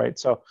difference, right?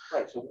 So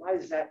So why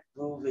does that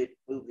move the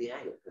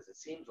angle? Because it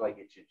seems like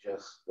it should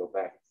just go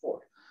back and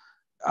forth.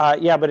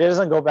 yeah, but it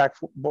doesn't go back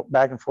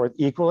and forth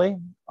equally.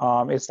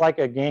 It's like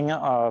a game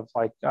of,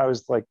 like, I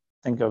always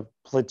think of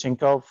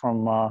Pachinko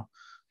from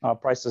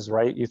Price is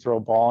Right. You throw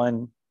a ball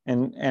in,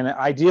 and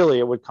ideally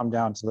it would come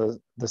down to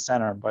the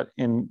center, but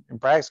in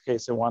Bragg's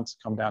case, it wants to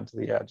come down to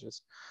the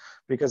edges,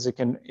 because it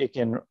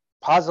can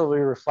positively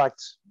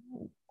reflect.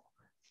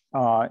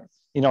 A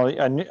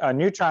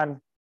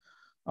neutron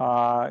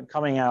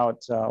coming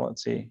out.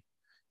 Let's see,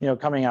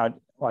 coming out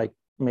like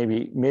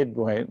maybe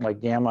midway, like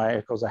gamma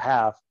equals a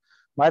half,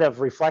 might have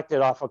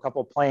reflected off a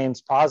couple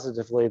planes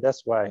positively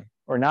this way,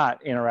 or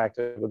not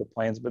interacted with the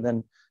planes, but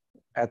then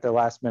at the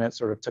last minute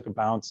sort of took a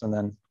bounce and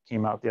then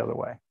came out the other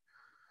way.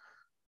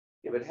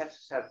 Yeah, but it has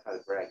to satisfy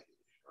the Bragg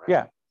condition, right?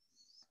 Yeah.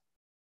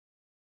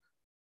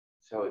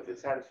 So if it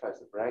satisfies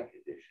the Bragg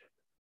condition,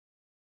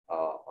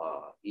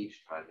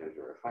 each time there's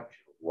a reflection,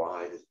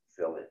 why does it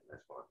fill in?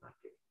 That's what I'm not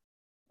getting.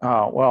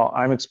 Oh, well,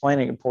 I'm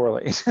explaining it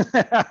poorly.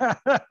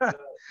 The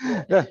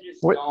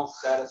edges don't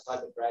satisfy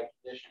the Bragg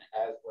condition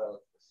as well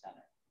as the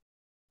center.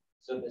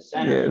 So the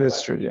center, yeah,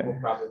 that's true. Yeah.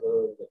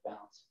 Probability to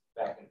bounce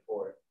back and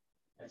forth,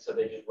 and so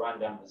they just run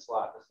down the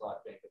slot. The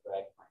slot make the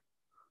Bragg plane.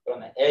 But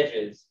on the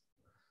edges,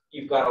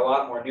 you've got a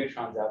lot more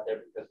neutrons out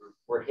there because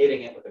we're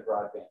hitting it with a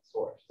broadband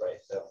source, right?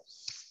 So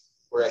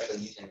we're actually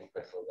using the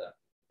crystal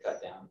to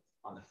cut down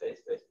on the face,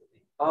 basically.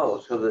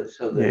 Oh, so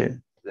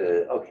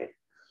the okay.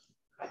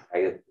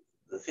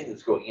 The thing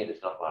that's going in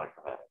is not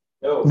monochromatic.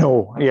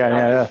 No.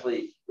 Yeah.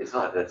 Obviously, it's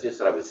not. That's just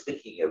that I was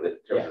thinking of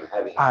it in terms of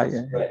having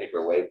a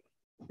particular wave.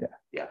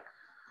 Yeah.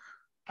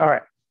 All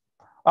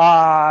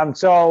right.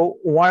 So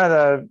one of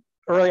the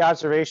early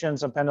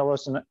observations of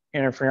Pendellösung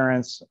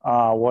interference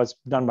was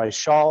done by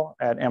Schall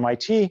at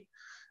MIT.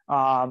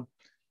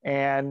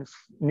 And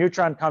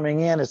neutron coming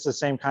in is the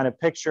same kind of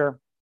picture.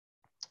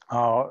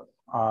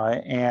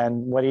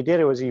 And what he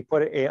did was he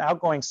put an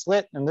outgoing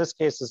slit. In this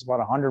case, it's about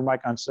 100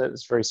 micron slit.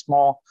 It's very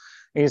small.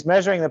 He's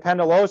measuring the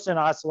Pendellösung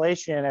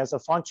oscillation as a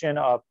function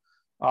of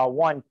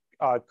one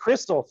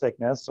crystal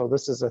thickness. So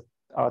this is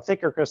a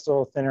thicker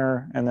crystal,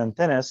 thinner, and then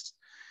thinnest.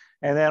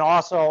 And then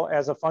also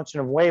as a function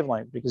of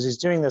wavelength, because he's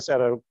doing this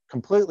at a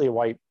completely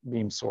white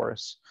beam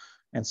source.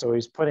 And so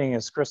he's putting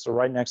his crystal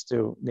right next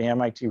to the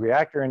MIT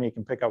reactor, and he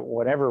can pick up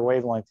whatever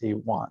wavelength he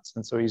wants.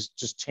 And so he's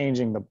just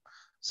changing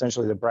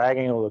essentially the Bragg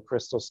angle of the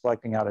crystal,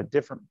 selecting out a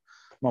different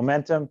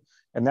momentum.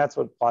 And that's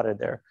what plotted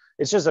there.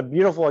 It's just a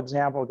beautiful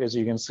example because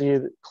you can see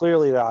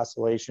clearly the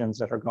oscillations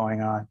that are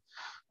going on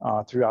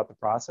throughout the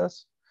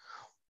process.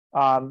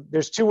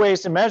 There's two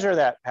ways to measure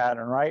that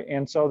pattern, right?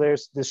 And so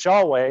there's the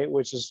Schall way,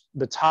 which is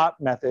the top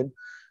method,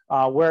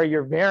 where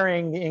you're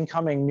varying the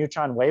incoming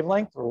neutron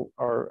wavelength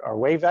or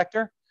wave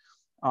vector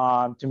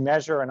to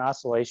measure an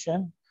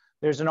oscillation.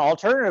 There's an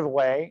alternative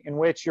way in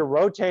which you're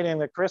rotating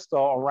the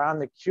crystal around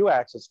the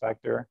q-axis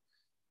vector,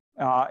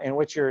 in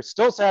which you're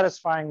still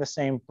satisfying the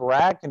same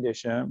Bragg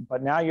condition,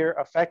 but now you're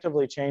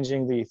effectively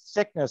changing the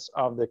thickness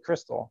of the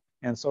crystal.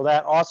 And so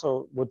that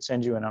also would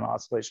send you in an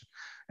oscillation.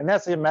 And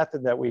that's the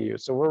method that we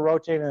use. So we're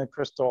rotating the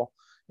crystal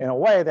in a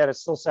way that it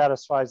still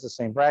satisfies the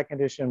same Bragg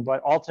condition,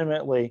 but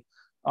ultimately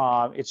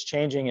it's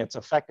changing its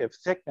effective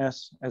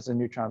thickness as the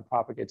neutron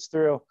propagates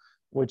through,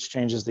 which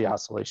changes the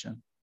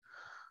oscillation.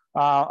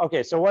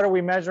 Okay, so what are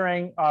we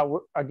measuring?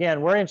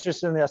 Again, we're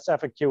interested in the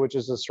SFQ, which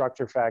is the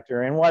structure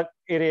factor. And what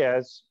it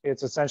is,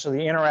 it's essentially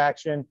the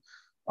interaction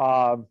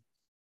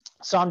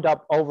summed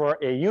up over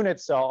a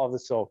unit cell of the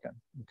silicon.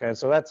 Okay,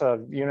 so that's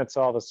a unit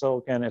cell of the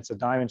silicon. It's a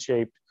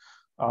diamond-shaped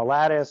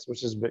lattice,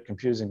 which is a bit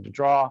confusing to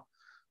draw.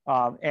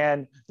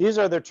 And these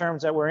are the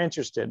terms that we're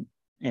interested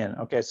in.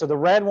 Okay, so the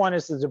red one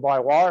is the de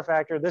Broglie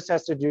factor. This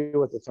has to do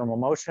with the thermal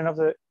motion of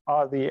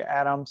the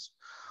atoms.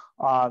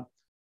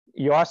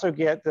 You also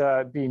get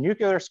the B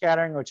nuclear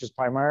scattering, which is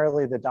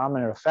primarily the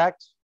dominant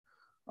effect.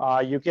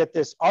 You get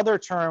this other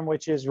term,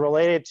 which is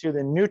related to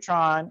the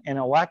neutron and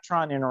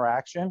electron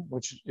interaction,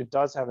 which it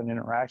does have an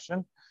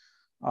interaction.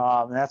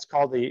 And that's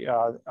called the,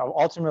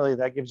 ultimately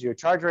that gives you a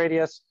charge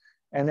radius.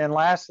 And then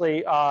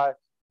lastly,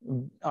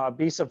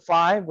 B sub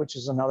 5, which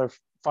is another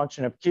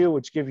function of Q,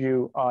 which give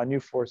you new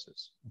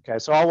forces. Okay,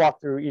 so I'll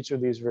walk through each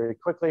of these very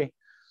quickly.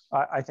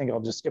 I think I'll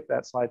just skip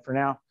that slide for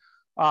now.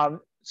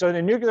 So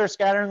the nuclear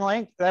scattering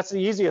length, that's the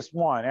easiest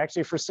one.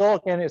 Actually, for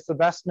silicon, it's the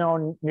best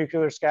known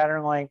nuclear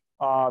scattering length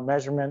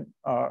measurement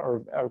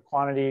or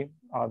quantity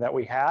that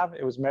we have.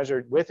 It was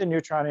measured with a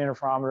neutron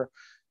interferometer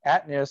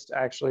at NIST,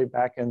 actually,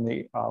 back in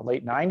the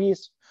late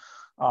 90s.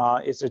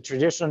 It's a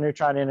traditional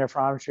neutron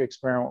interferometry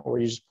experiment where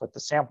you just put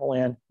the sample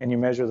in and you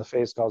measure the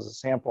phase cause of the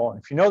sample.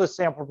 And if you know the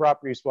sample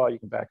properties well, you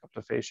can back up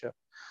the phase shift.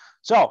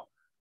 So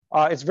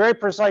it's very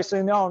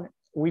precisely known.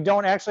 We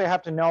don't actually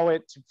have to know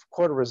it to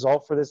quote a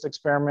result for this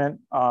experiment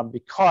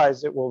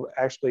because it will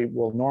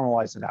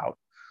normalize it out.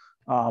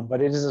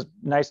 But it is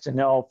nice to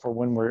know for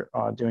when we're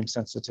doing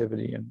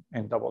sensitivity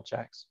and double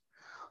checks.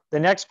 The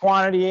next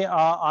quantity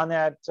on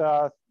that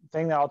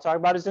thing that I'll talk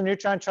about is the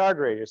neutron charge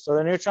radius. So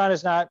the neutron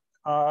is not,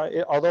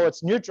 although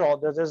it's neutral,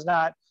 that does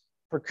not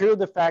preclude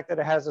the fact that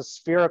it has a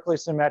spherically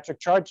symmetric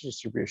charge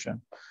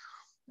distribution.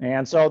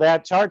 And so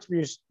that charge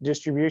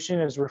distribution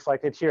is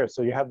reflected here.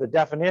 So you have the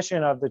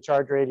definition of the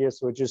charge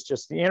radius, which is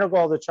just the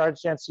integral of the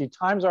charge density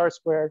times r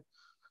squared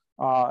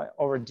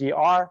over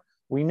dr.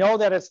 We know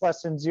that it's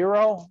less than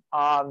 0.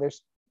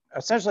 There's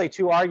essentially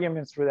 2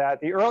 arguments for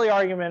that. The early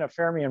argument of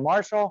Fermi and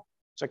Marshall,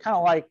 which I kind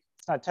of like,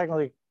 it's not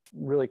technically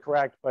really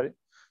correct, but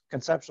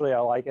conceptually I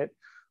like it.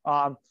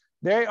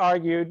 They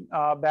argued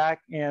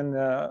back in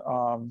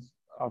the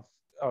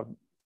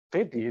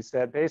 50s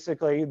that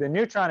basically the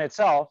neutron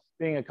itself,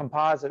 being a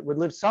composite, would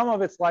live some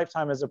of its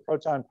lifetime as a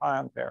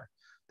proton-pion pair.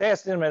 They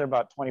estimated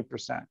about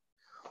 20%.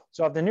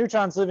 So if the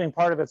neutron's living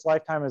part of its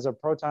lifetime as a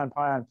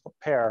proton-pion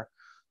pair,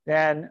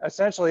 then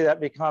essentially that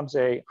becomes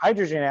a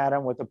hydrogen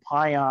atom with a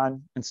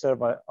pion instead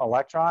of an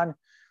electron.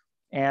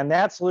 And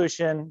that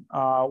solution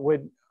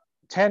would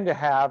tend to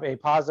have a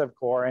positive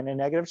core and a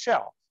negative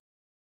shell.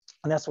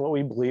 And that's what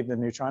we believe the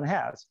neutron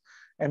has.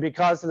 And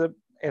because it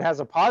has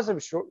a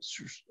positive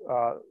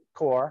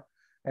core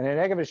and a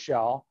negative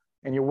shell,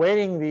 and you're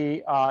weighting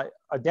the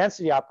a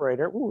density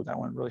operator, ooh, that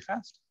went really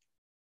fast.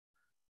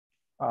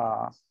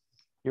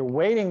 You're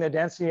weighting the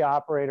density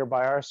operator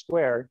by r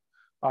squared,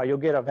 you'll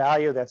get a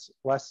value that's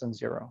less than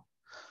 0.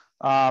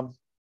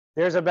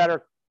 There's a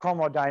better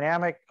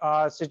chromodynamic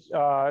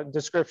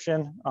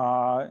description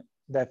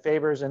that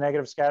favors a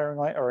negative scattering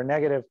length or a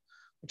negative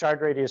charge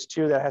radius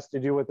 2 that has to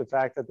do with the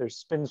fact that there's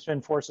spin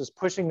forces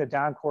pushing the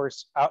down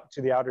course out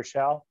to the outer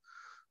shell.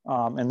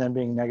 And then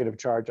being negative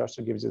charge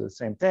also gives you the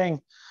same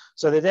thing.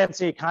 So the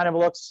density kind of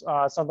looks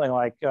something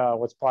like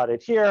what's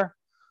plotted here.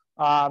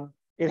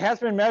 It has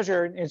been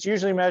measured. It's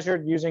usually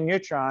measured using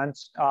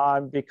neutrons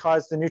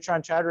because the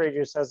neutron charge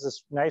radius has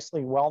this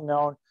nicely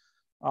well-known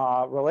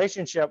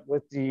relationship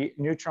with the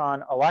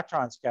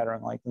neutron-electron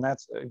scattering length. And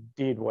that's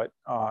indeed what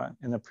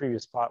in the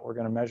previous plot we're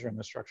going to measure in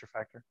the structure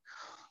factor.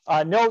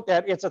 Note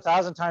that it's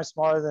 1,000 times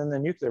smaller than the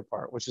nuclear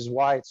part, which is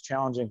why it's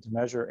challenging to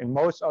measure in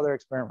most other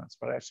experiments,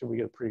 but actually we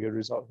get a pretty good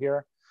result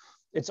here.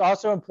 It's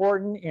also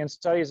important in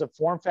studies of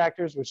form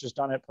factors, which is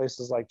done at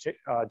places like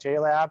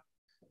JLab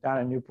down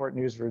in Newport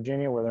News,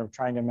 Virginia, where they're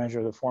trying to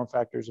measure the form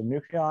factors of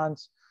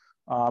nucleons.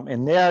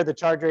 And there, the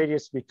charge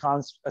radius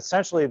becomes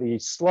essentially the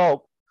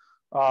slope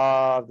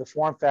of the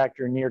form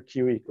factor near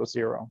Q equals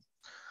 0.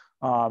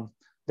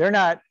 They're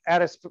not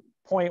at a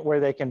point where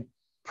they can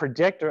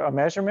predict a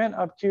measurement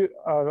of Q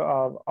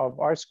of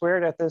r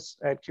squared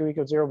at Q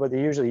equals 0, but they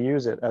usually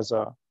use it as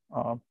a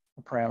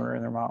parameter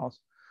in their models.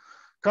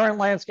 Current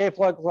landscape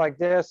looks like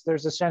this.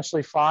 There's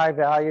essentially 5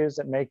 values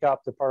that make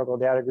up the particle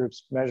data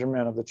group's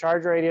measurement of the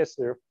charge radius.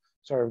 They're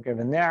sort of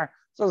given there.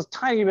 So there's a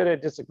tiny bit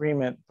of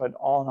disagreement, but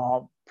all in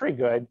all, pretty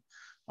good.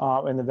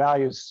 And the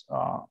values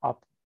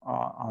up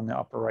on the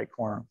upper right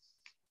corner.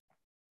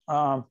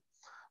 I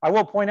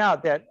will point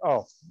out that,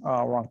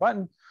 wrong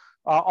button.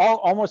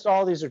 Almost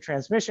all of these are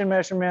transmission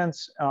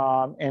measurements,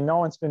 and no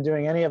one's been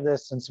doing any of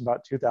this since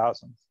about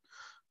 2000.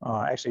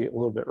 Actually, a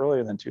little bit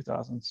earlier than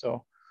 2000.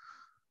 So,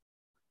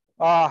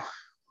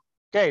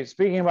 okay,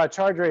 speaking about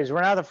charge rays,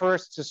 we're now the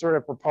first to sort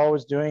of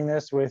propose doing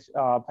this with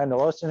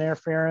Pendellösung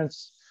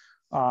interference.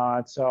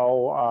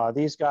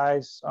 These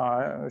guys,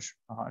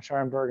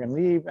 Scharenberg and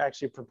Lieb,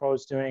 actually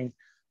proposed doing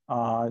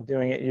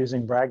it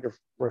using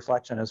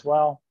Bragg-reflection as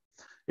well.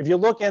 If you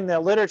look in the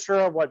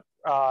literature of what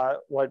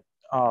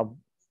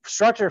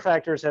structure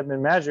factors have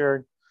been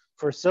measured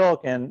for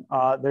silicon,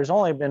 there's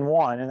only been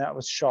one, and that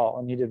was Schull,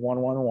 and he did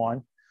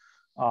 111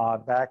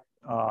 back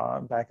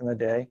in the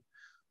day.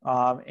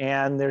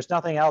 And there's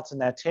nothing else in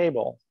that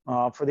table.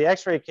 For the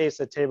X-ray case,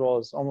 the table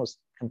is almost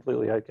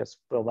completely, I guess,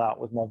 filled out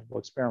with multiple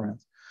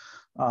experiments,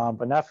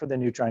 but not for the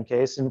neutron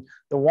case. And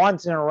the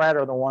ones in red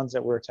are the ones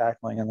that we're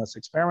tackling in this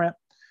experiment.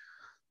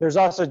 There's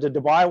also the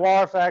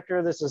Debye-Waller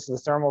factor. This is the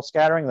thermal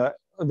scattering.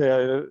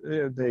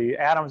 The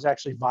atoms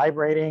actually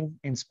vibrating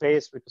in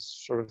space because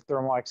sort of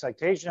thermal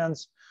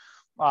excitations.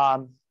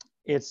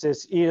 It's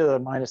this e to the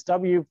minus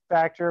w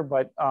factor,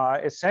 but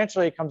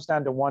essentially it comes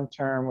down to one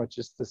term, which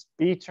is this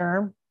b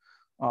term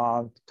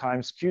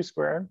times q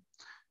squared.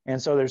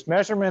 And so there's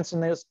measurements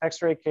in this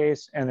X-ray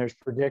case, and there's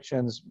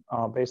predictions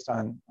based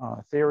on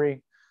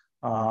theory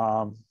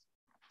of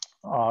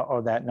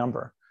that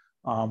number.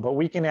 But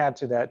we can add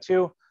to that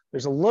too.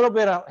 There's a little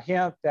bit of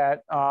hint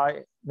that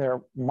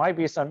there might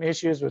be some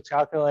issues with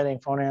calculating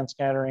phonon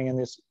scattering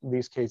in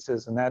these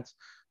cases, and that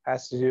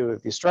has to do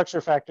with the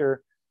structure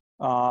factor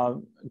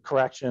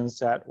corrections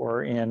that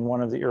were in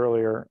one of the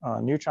earlier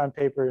neutron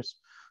papers.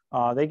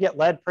 They get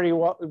done pretty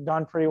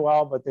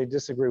well, but they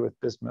disagree with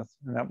bismuth,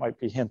 and that might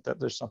be a hint that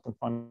there's something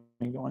funny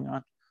going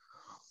on.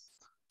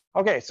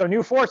 Okay, so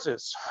new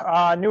forces.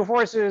 New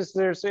forces,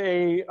 there's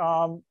a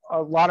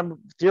lot of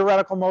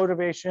theoretical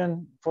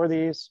motivation for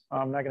these.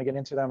 I'm not going to get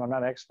into them. I'm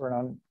not an expert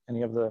on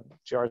any of the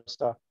GR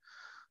stuff.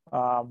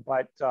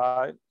 But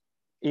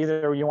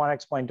either you want to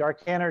explain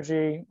dark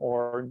energy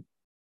or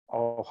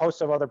a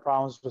host of other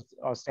problems with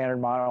a standard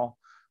model,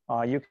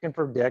 you can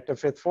predict a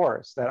fifth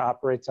force that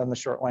operates on the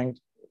short length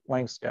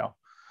scale.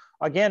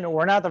 Again,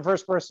 we're not the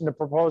first person to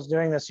propose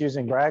doing this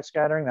using Bragg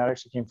scattering. That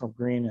actually came from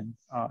Green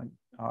and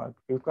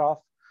Gukov.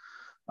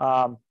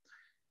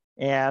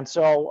 And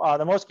so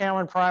the most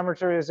common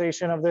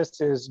parameterization of this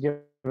is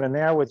given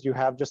there with you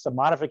have just a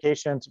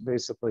modification to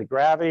basically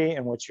gravity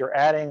in which you're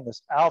adding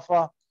this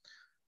alpha.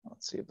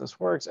 Let's see if this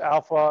works.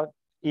 Alpha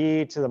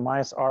e to the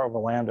minus r over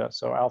lambda.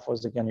 So alpha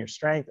is again your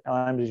strength,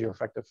 lambda is your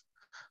effective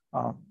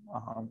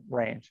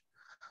range.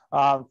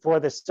 For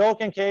the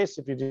silicon case,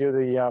 if you do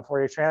the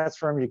Fourier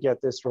transform, you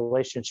get this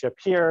relationship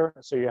here.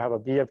 So you have a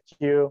B of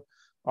Q,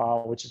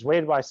 which is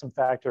weighted by some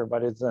factor,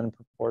 but it's then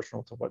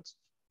proportional to what's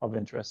of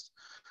interest.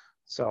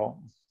 So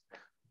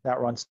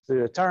that runs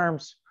through the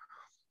terms.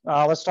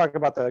 Let's talk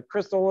about the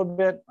crystal a little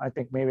bit. I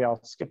think maybe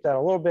I'll skip that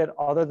a little bit,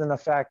 other than the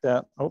fact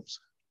that, oops,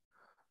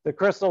 the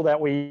crystal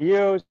that we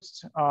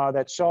used,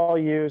 that Shaw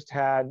used,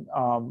 had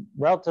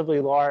relatively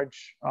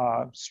large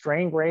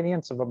strain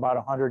gradients of about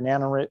 100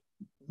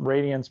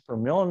 nanoradians per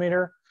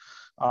millimeter.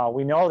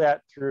 We know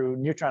that through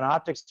neutron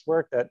optics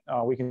work that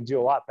we can do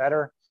a lot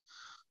better.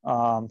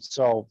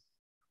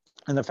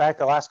 And the fact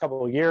the last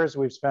couple of years,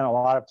 we've spent a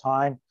lot of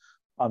time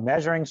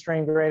measuring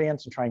strain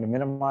gradients and trying to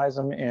minimize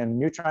them in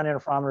neutron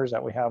interferometers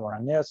that we have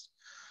on NIST.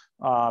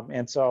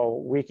 And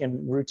so we can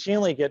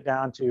routinely get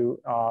down to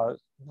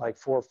like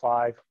 4 or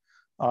 5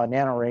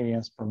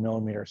 nanoradians per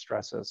millimeter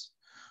stresses,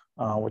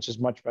 which is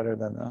much better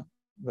than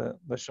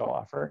the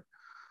Shaw effort.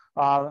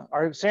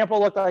 Our sample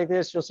looked like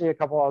this. You'll see a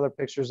couple other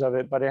pictures of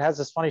it, but it has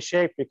this funny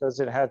shape because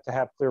it had to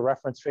have clear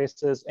reference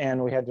faces,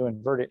 and we had to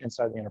invert it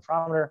inside the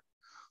interferometer.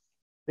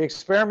 The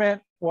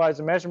experiment was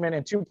a measurement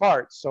in 2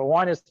 parts. So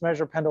one is to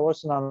measure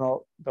Pendellösung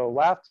on the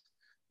left.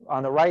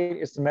 On the right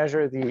is to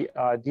measure the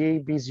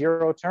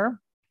dB0 term.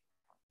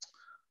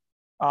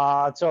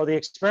 So the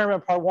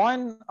experiment part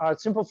 1,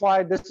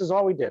 simplified, this is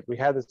all we did. We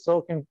had the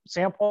silicon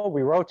sample.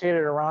 We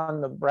rotated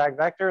around the Bragg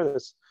vector,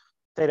 this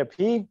theta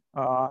p.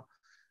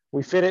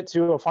 We fit it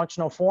to a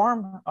functional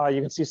form.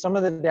 You can see some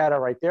of the data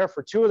right there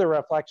for 2 of the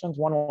reflections.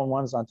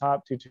 111 is on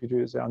top,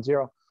 222 is down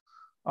 0.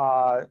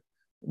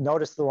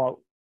 Notice the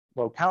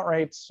low count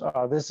rates.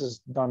 This is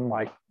done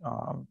like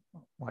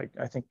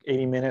I think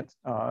 80-minute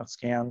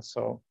scans,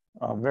 so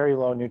very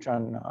low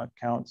neutron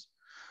counts.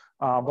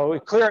 But we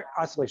clear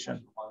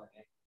oscillation.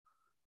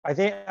 I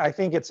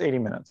think it's 80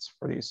 minutes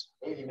for these.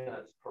 80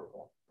 minutes per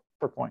point.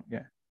 Per point,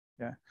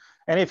 yeah.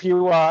 And if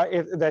you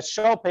if that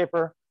Shaw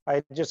paper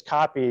I just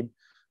copied,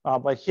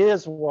 but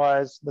his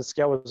was, the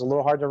scale was a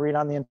little hard to read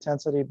on the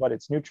intensity, but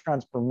it's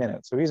neutrons per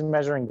minute. So he's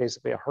measuring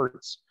basically a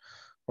hertz.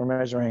 We're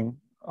measuring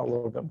a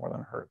little bit more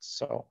than a hertz.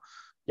 So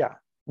yeah,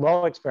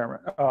 low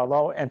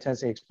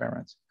intensity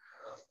experiments.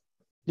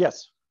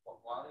 Yes? Well,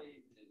 why is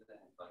it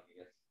like, I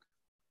guess,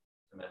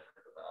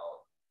 symmetric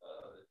about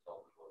the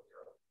tilt below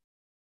 0?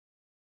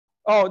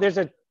 Oh,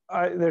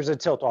 there's a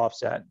tilt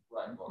offset.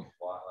 Right, well,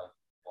 why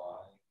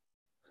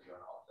is there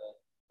an offset?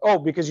 Oh,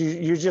 because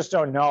you just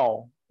don't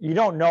know. You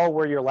don't know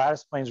where your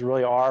lattice planes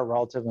really are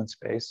relative in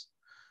space,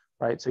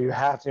 right? So you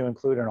have to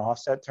include an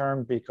offset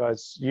term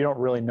because you don't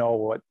really know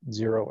what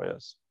 0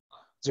 is.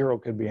 0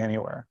 could be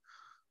anywhere.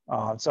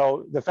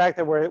 So the fact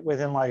that we're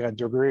within like a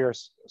degree or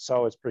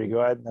so is pretty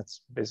good.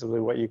 That's basically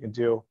what you can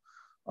do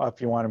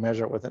if you want to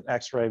measure it with an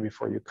X-ray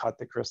before you cut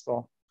the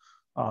crystal.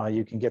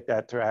 You can get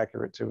that to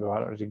accurate to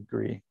about a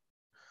degree.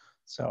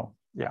 So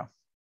yeah.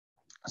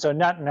 So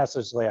not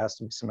necessarily has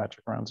to be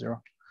symmetric around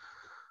 0.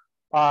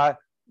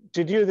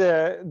 To do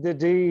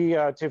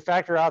to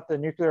factor out the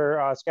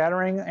nuclear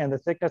scattering and the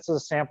thickness of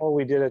the sample,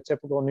 we did a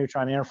typical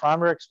neutron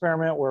interferometer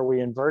experiment where we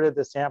inverted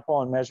the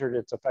sample and measured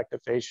its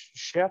effective phase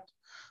shift.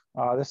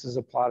 This is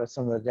a plot of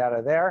some of the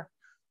data there.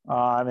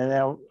 And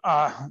then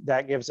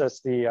that gives us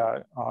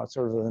the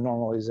sort of the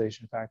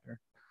normalization factor.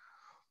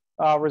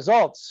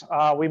 Results,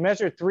 we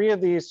measured 3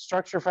 of these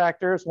structure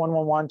factors,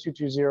 111,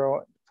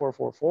 220,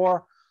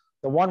 444.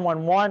 The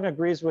 111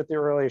 agrees with the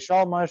earlier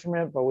Shaw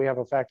measurement, but we have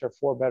a factor of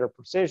 4 better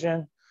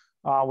precision.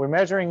 We're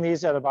measuring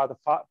these at about the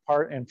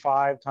part in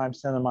 5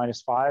 times 10 to the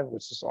minus 5,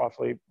 which is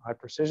awfully high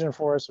precision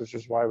for us, which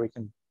is why we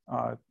can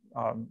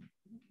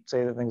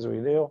say the things we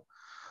do.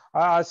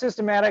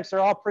 Systematics are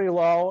all pretty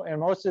low, and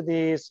most of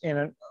these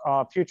in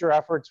future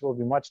efforts will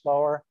be much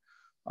lower.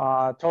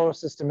 Total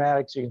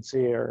systematics, you can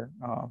see,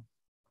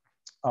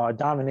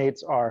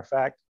 dominates our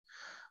effect.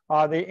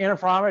 The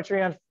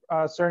interferometry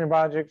uncertainty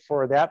object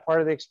for that part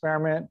of the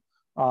experiment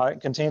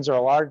contains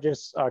our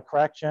largest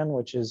correction,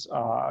 which is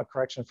a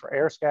correction for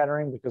air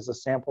scattering, because the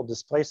sample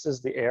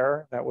displaces the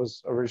air that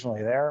was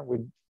originally there.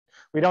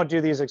 We don't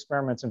do these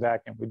experiments in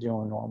vacuum. We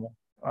do in normal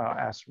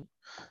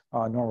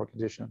normal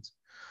conditions.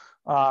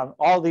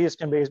 All these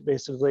can be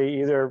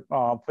basically either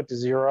put to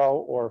 0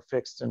 or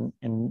fixed in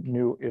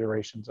new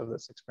iterations of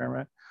this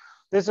experiment.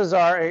 This is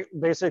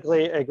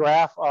basically a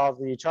graph of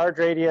the charge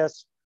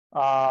radius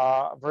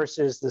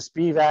versus the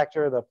speed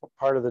factor, the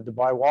part of the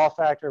Debye-Wall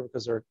factor,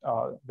 because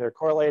they're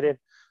correlated.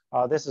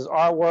 This is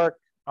our work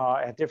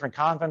at different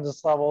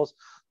confidence levels.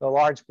 The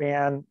large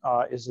band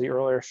is the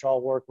earlier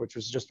Shull work, which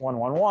was just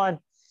 111.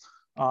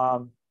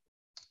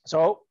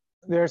 So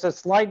there's a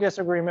slight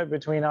disagreement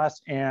between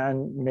us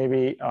and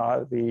maybe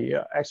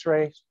the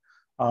X-rays,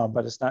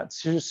 but it's not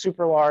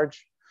super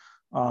large.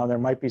 There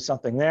might be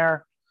something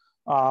there.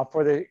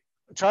 For the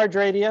charge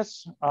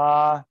radius,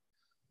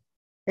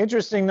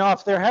 interesting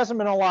enough, there hasn't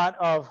been a lot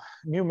of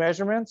new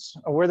measurements.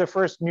 We're the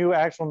first new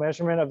actual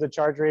measurement of the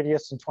charge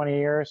radius in 20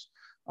 years.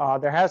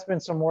 There has been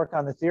some work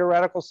on the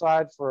theoretical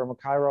side for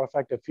Mach-Zehnder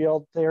effective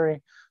field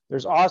theory.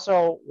 There's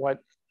also what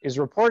is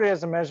reported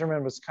as a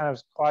measurement, was kind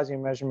of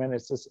quasi-measurement.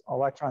 It's this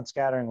electron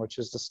scattering, which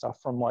is the stuff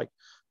from like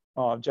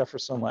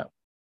Jefferson Lit.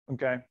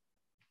 Okay,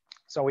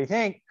 so we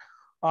think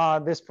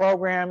this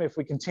program, if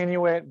we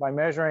continue it by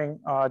measuring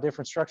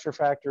different structure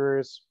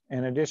factors,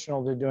 in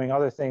addition to doing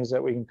other things,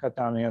 that we can cut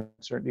down the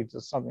uncertainty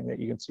to something that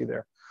you can see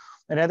there.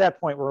 And at that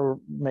point, we're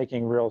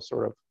making real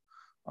sort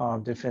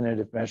of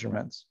definitive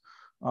measurements.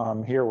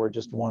 Here, we're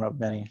just one of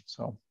many,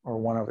 or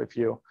one of a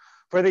few.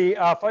 For the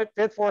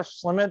fifth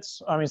force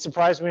limits, I mean,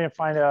 surprised we didn't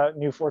find a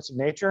new force of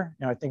nature.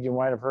 I think you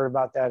might have heard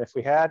about that if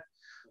we had.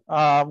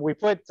 We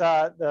put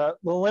the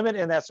limit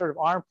in that sort of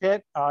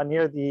armpit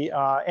near the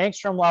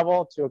angstrom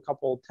level to a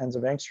couple tens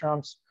of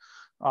angstroms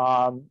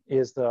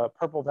is the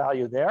purple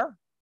value there.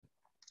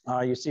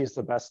 You see it's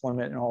the best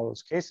limit in all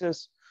those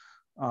cases.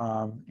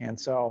 And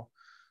so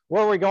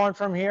where are we going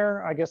from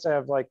here? I guess I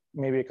have like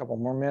maybe a couple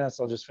more minutes.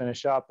 I'll just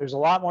finish up. There's a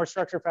lot more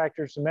structure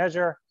factors to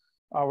measure.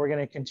 We're going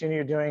to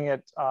continue doing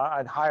it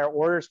at higher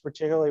orders,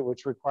 particularly,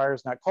 which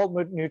requires not cold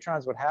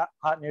neutrons, but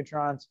hot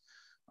neutrons.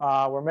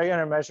 We're going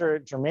to measure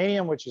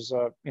germanium, which is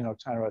a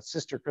kind of a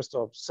sister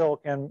crystal of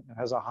silicon. It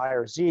has a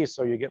higher Z,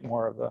 so you get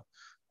more of the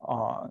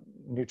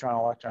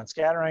neutron-electron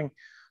scattering.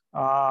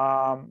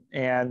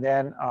 And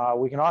then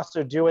we can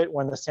also do it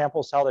when the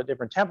sample is held at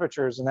different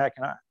temperatures, and that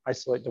can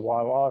isolate the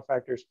Debye-Wall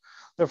factors.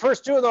 The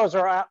first two of those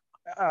are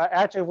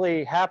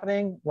actively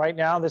happening right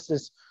now. This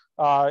is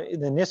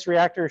the NIST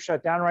reactor is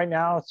shut down right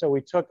now, so we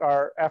took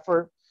our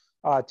effort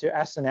to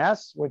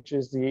SNS, which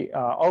is the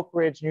Oak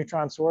Ridge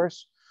neutron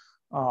source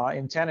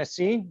in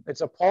Tennessee.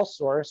 It's a pulse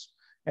source,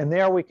 and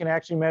there we can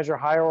actually measure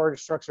higher order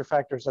structure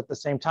factors at the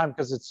same time,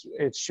 because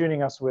it's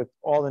shooting us with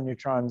all the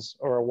neutrons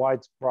or a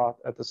wide swath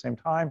at the same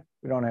time.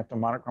 We don't have to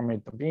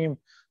monochromate the beam.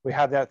 We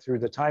have that through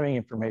the timing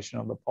information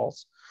of the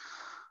pulse.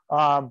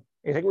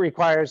 It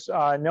requires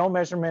no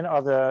measurement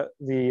of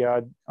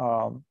the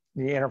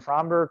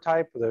interferometer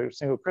type, the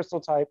single crystal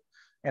type,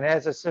 and it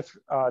has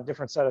a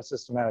different set of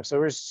systematics. So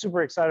we're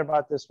super excited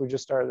about this. We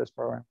just started this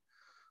program.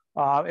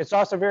 It's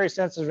also very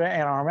sensitive to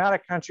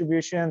anaromatic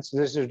contributions. So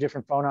these are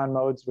different phonon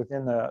modes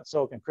within the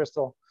silicon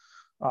crystal.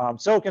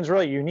 Silicon's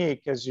really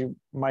unique, as you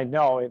might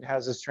know. It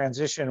has this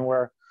transition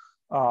where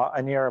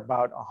near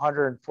about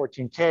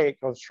 114K,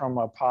 it goes from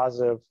a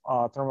positive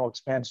thermal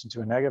expansion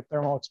to a negative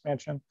thermal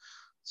expansion.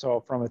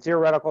 So from a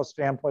theoretical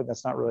standpoint,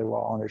 that's not really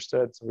well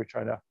understood. So we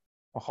try to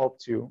hope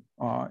to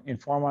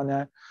inform on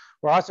that.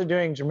 We're also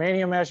doing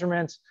germanium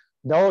measurements.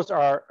 Those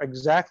are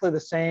exactly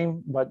the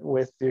same, but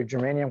with the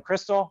germanium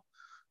crystal.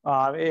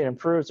 It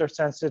improves our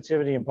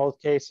sensitivity in both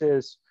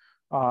cases.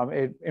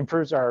 It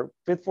improves our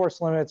fifth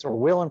force limits, or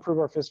will improve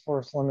our fifth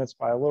force limits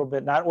by a little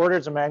bit, not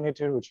orders of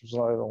magnitude, which is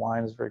why the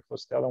line is very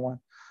close to the other one.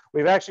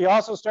 We've actually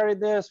also started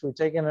this. We've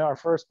taken our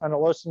first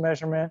Pendellösung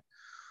measurement.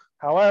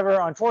 However,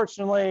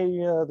 unfortunately,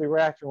 the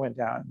reactor went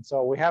down,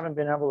 so we haven't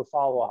been able to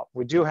follow up.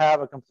 We do have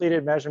a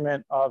completed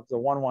measurement of the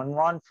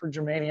 111 for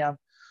germanium.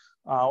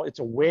 It's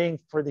waiting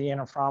for the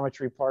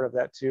interferometry part of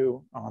that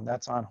too.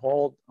 That's on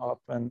hold up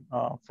and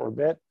for a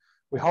bit.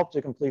 We hope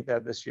to complete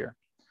that this year.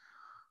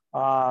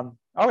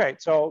 Okay,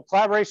 so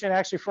collaboration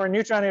actually for a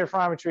neutron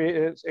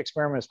interferometry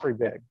experiment is pretty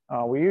big.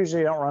 We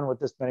usually don't run with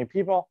this many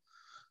people,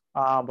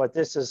 but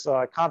this is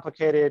a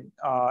complicated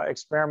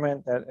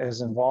experiment that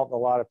has involved a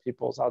lot of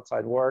people's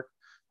outside work.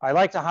 I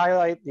like to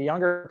highlight the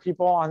younger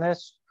people on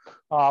this.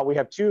 We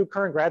have two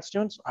current grad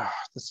students.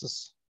 This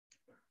is,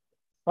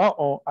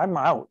 uh-oh, I'm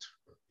out.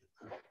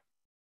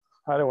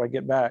 How do I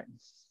get back?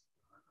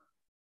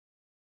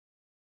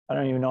 I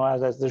don't even know how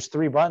that, there's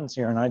 3 buttons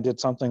here, and I did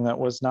something that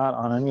was not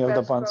on any of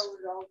the buttons.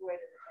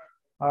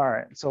 All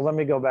right, so let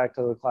me go back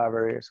to the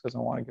collaborators because I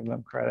want to give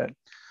them credit.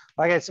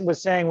 like I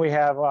was saying, we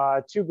have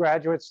 2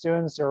 graduate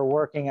students that are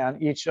working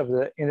on each of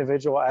the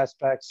individual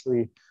aspects,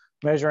 the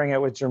measuring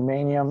it with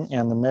germanium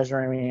and the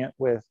measuring it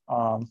with,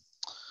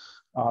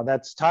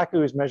 that's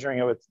Taku, who's measuring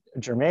it with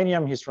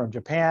germanium. He's from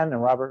Japan,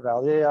 and Robert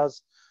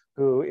Valdez,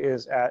 who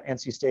is at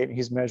NC State, and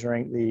he's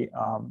measuring the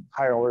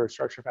higher order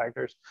structure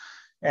factors.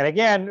 And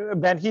again,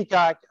 Ben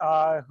Heacock,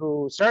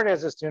 who started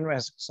as a student,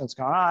 has since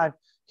gone on.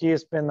 He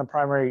has been the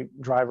primary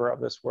driver of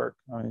this work.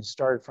 He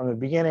started from the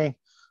beginning.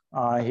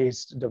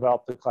 He's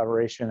developed the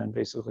collaboration and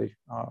basically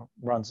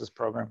runs this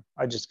program.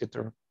 I just get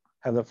to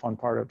have the fun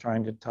part of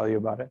trying to tell you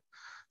about it.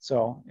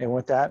 So, and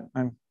with that,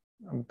 I'm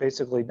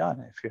basically done.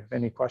 If you have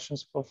any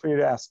questions, feel free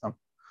to ask them.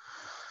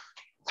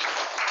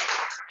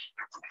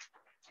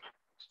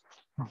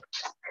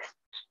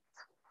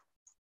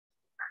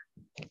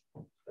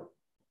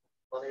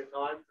 Plenty of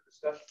time for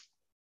discussion.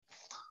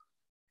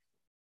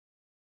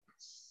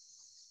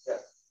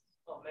 Yes.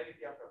 Oh, maybe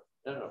the other.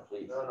 No,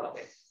 please. No.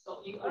 Okay.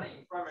 So in early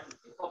experiments,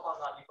 you talk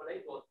about if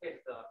they will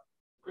take the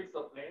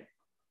crystal plane,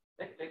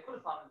 they could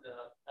find the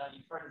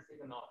inference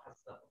signal has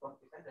some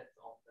dependence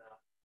on the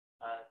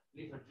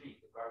little g,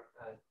 the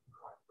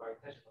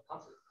gravitational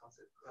constant.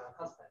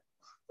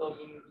 So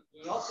in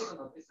your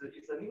signal, this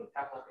is a new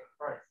type of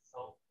inference.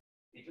 So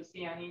did you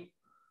see any?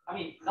 I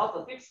mean, not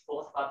the fixed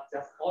force, but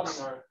just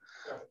ordinary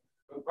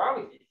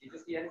gravity. Did you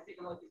see any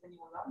signal depending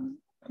on that?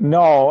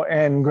 No,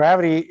 and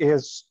gravity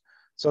is,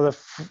 so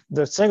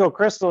the single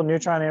crystal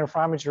neutron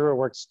interferometry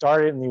work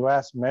started in the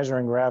US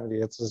measuring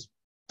gravity. It's this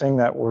thing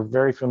that we're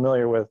very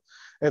familiar with,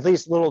 at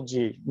least little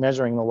g,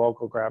 measuring the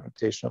local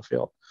gravitational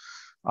field.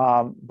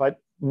 But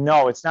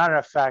no, it's not an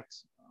effect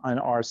on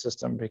our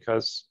system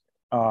because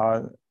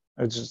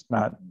it's just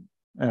not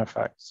an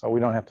effect. So we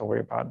don't have to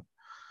worry about it.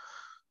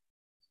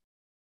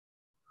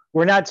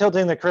 We're not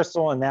tilting the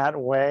crystal in that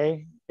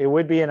way. It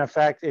would be an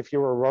effect if you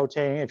were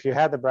rotating, if you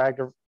had the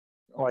Bragg,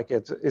 like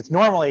it's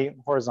normally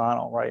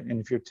horizontal, right? And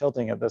if you're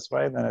tilting it this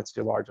way, then it's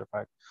a large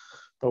effect.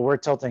 But we're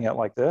tilting it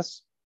like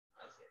this.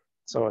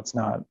 So it's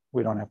not,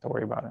 we don't have to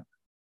worry about it.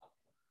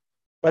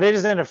 But it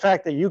is an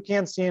effect that you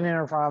can't see in an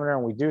interferometer,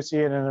 and we do see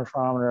it in an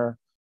interferometer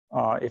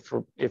if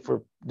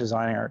we're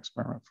designing our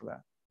experiment for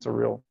that. It's a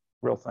real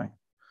thing.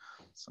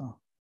 So,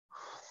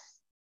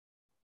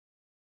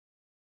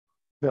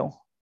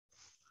 Bill.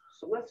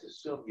 So let's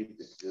assume you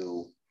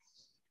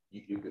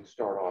could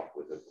start off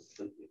with a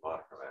completely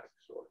monochromatic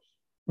source,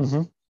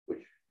 Mm-hmm.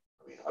 which,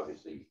 I mean,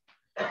 obviously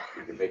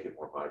you can make it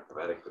more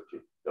monochromatic, but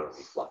you don't have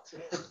any flux.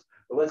 But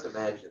let's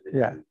imagine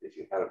that if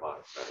you had a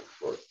monochromatic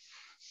source,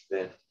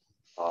 then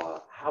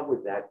how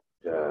would that,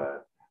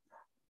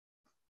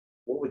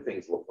 what would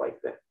things look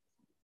like then?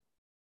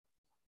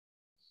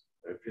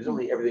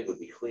 Presumably everything would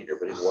be cleaner,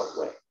 but in what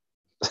way?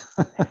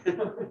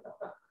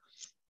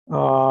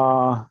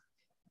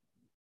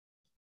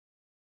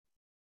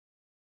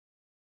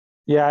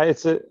 Yeah,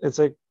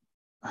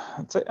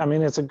 I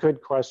mean, it's a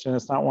good question.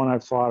 It's not one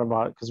I've thought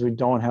about because we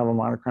don't have a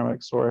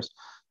monochromatic source.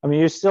 I mean,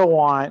 you still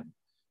want,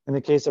 in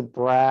the case of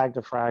Bragg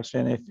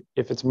diffraction,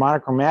 if it's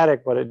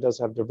monochromatic, but it does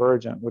have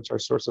divergent, which our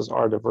sources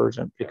are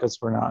divergent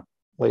because we're not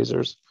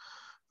lasers,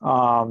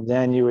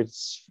 then you would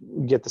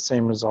get the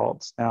same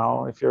results.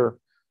 Now, if you're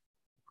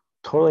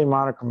totally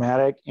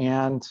monochromatic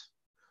and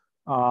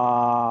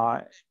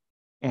have,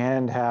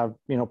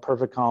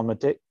 perfect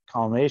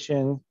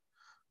collimation,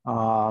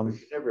 you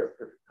never have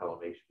perfect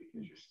collimation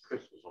because your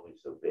crystal is only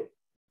so big.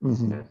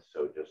 Mm-hmm. And so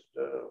just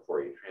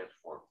Fourier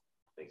transform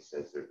thing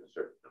says there's a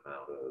certain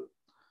amount of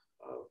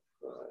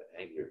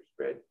angular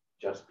spread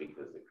just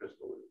because the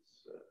crystal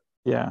is.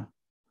 Yeah,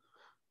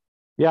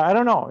 I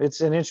don't know.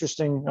 It's an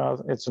interesting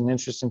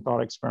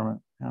thought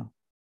experiment. Yeah,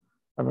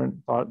 I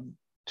haven't thought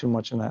too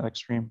much in that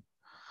extreme.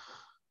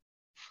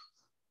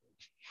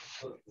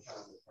 So, like,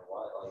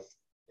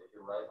 if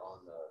you're right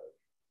on the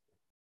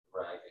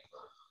Bragg,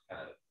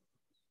 kind of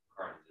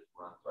current just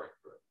runs right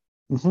through it.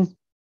 Mm-hmm.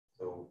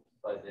 So,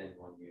 but then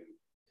when you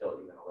tilt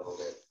even a little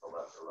bit to the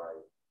left or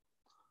right,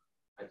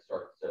 it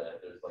starts to,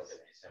 there's like an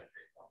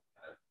asymmetry point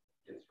kind of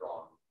gets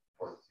drawn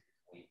towards the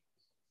point.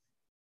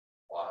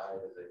 Why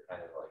does it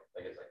kind of like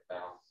it's like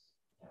bounce,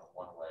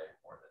 one way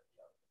more than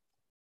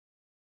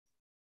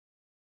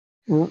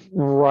the other?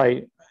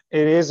 Right.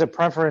 It is a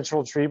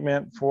preferential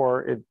treatment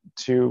for it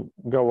to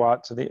go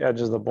out to the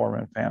edge of the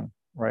Borman fan,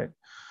 right?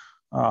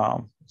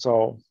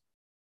 So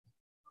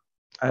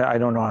I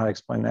don't know how to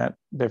explain that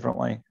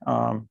differently.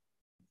 I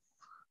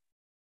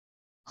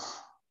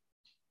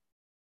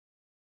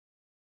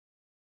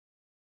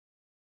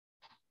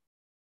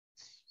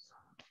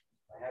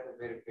have a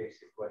very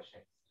basic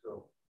question.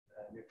 So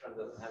neutron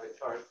doesn't have a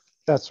charge.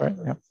 That's right.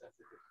 Yeah.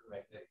 Sensitive to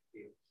magnetic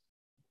field.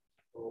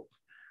 So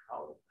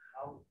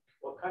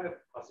what kind of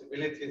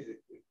possibilities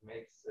it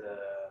makes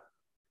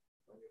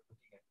when you're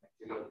looking at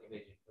material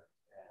imaging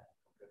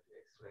compared to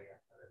X-ray?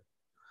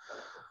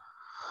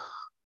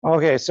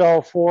 Okay,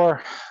 so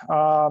for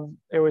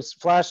it was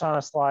flashed on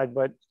a slide,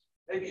 but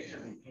Maybe you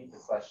should repeat the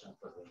question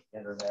for the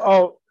internet.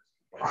 Oh,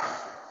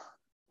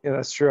 yeah,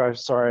 that's true. I'm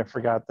sorry, I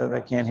forgot that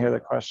they can't hear the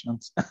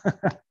questions.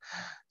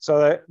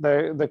 So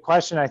the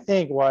question I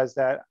think was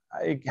that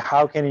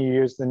how can you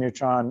use the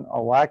neutron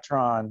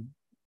electron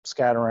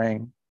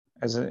scattering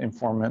as an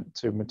informant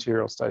to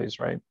material studies,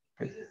 right?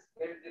 This is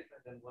very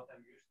different than what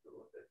I'm used to.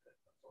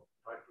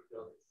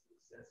 Particle is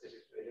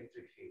sensitive to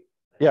electric field.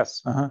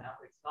 Yes. Now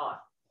it's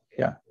not.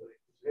 Okay? Yeah. So it's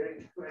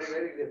very, very,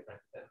 very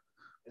different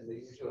than the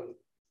usual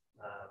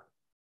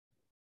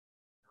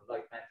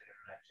light matter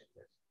interaction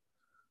that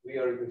we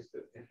are used to.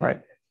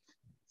 Right.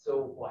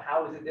 So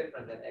how is it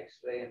different than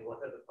X-ray, and what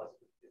are the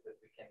possibilities that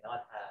we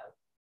cannot have?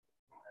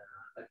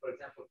 Like for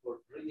example, for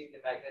reading the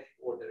magnetic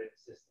order in the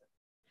system,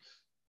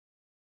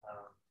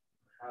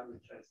 how do we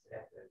translate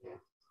that?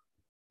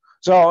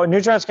 So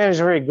neutron scattering is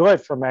very good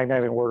for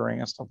magnetic ordering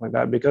and stuff like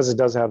that because it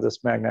does have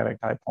this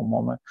magnetic dipole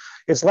moment.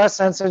 It's less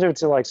sensitive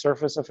to like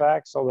surface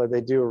effects, so that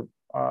they do.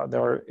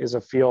 There is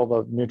a field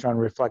of neutron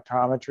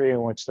reflectometry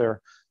in which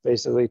they're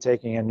basically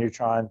taking a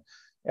neutron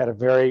at a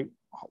very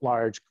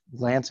large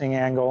glancing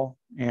angle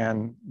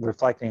and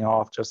reflecting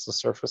off just the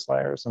surface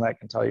layers, and that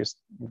can tell you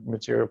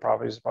material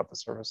properties about the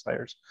surface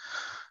layers.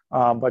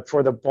 But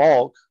for the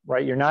bulk,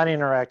 right, you're not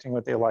interacting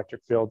with the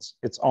electric fields.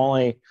 It's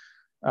only,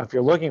 if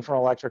you're looking for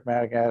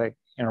electromagnetic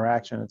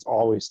interaction, it's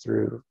always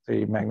through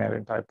the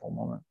magnetic dipole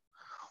moment.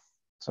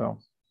 So.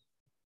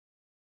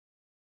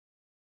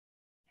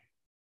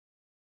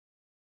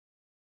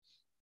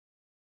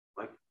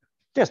 Mike?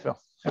 Yes, Bill.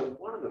 So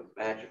one of the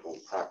magical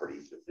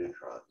properties of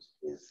neutrons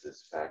is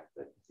this fact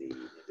that the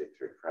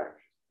index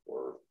refraction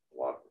for a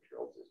lot of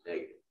materials is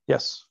negative.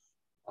 Yes.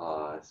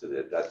 So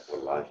that's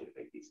what allows you to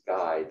make these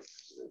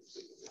guides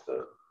with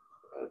a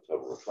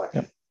total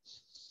reflection. Yep.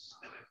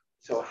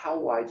 So how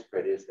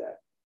widespread is that?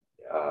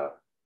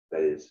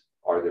 That is,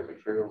 are there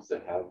materials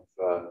that have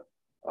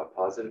a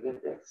positive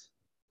index?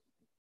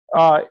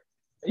 What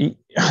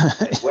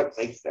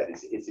makes that?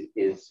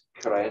 Is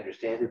could I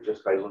understand it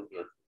just by looking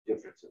at the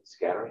difference in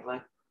scattering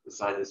length, the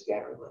sign of the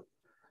scattering length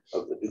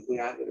of the nuclei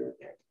that are in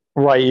there?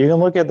 Right, you can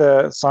look at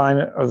the sign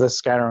of the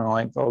scattering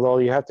length, although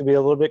you have to be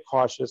a little bit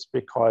cautious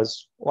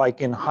because,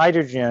 like in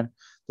hydrogen,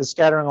 the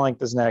scattering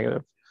length is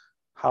negative.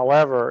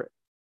 However,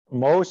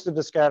 most of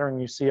the scattering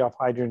you see off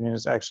hydrogen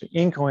is actually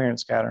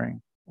incoherent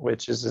scattering,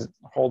 which is a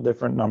whole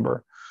different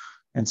number.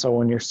 And so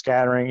when you're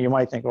scattering, you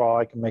might think, well,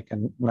 I can make a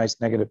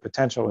nice negative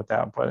potential with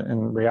that, but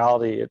in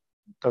reality, it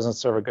doesn't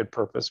serve a good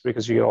purpose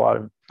because you get a lot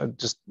of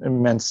just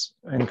immense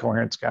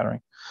incoherent scattering.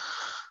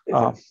 Is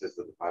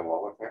the high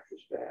wall effect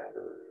is bad,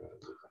 or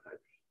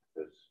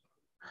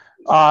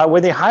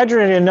with the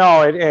hydrogen,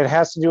 no, it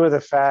has to do with the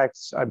fact,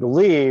 I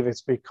believe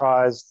it's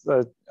because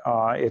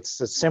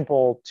it's a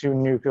simple two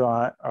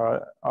nuclei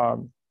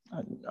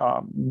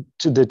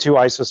to the two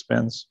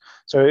isospins.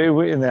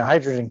 So in the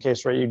hydrogen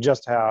case, right, you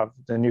just have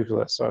the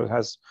nucleus, so it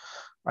has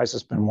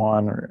isospin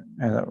one,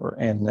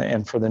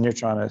 and for the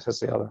neutron it has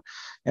the other,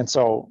 and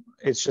so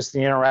it's just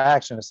the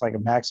interaction. It's like a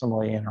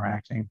maximally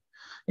interacting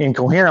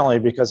incoherently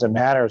because it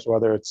matters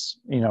whether it's,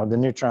 the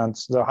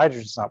neutrons, the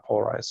hydrogen's not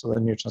polarized, so the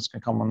neutrons can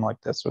come in like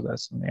this or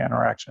this, and the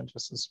interaction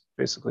just is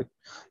basically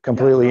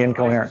completely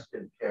incoherent.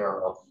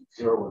 Pair of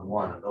 0 and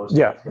 1, and those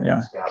yeah.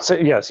 So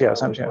yes,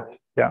 I'm sure.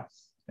 Yeah.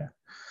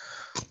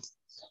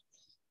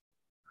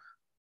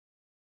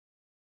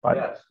 But,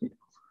 yes.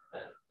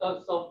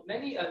 So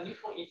many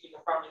neutron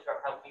interferometers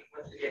have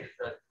investigated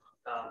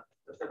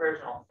the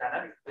separation of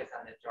dynamic phase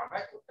and the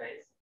geometric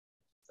phase.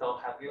 So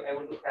have you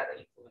ever looked at the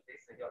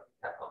implementation of your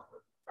type of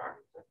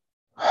parameter?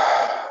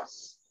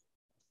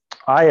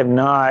 I have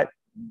not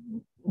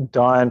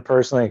done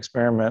personally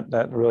experiment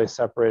that really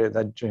separated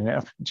the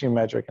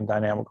geometric and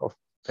dynamical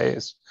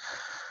phase.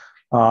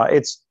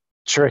 It's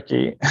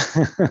tricky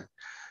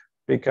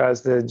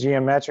because the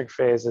geometric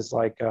phase is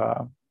like,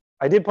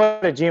 I did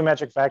put a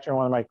geometric factor in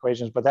one of my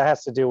equations, but that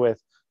has to do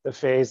with the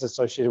phase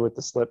associated with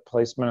the slit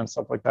placement and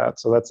stuff like that.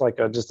 So that's like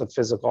just a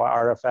physical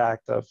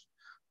artifact of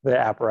the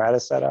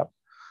apparatus setup.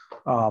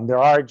 There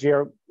are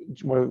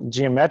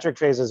geometric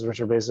phases,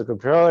 which are basically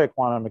purely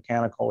quantum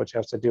mechanical, which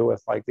has to do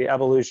with like the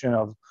evolution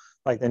of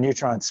like the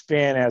neutron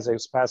spin as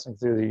it's passing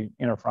through the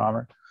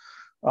interferometer.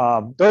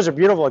 Those are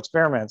beautiful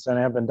experiments and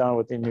have been done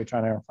with the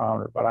neutron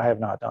interferometer, but I have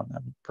not done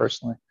them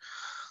personally.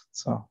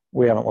 So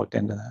we haven't looked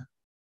into that.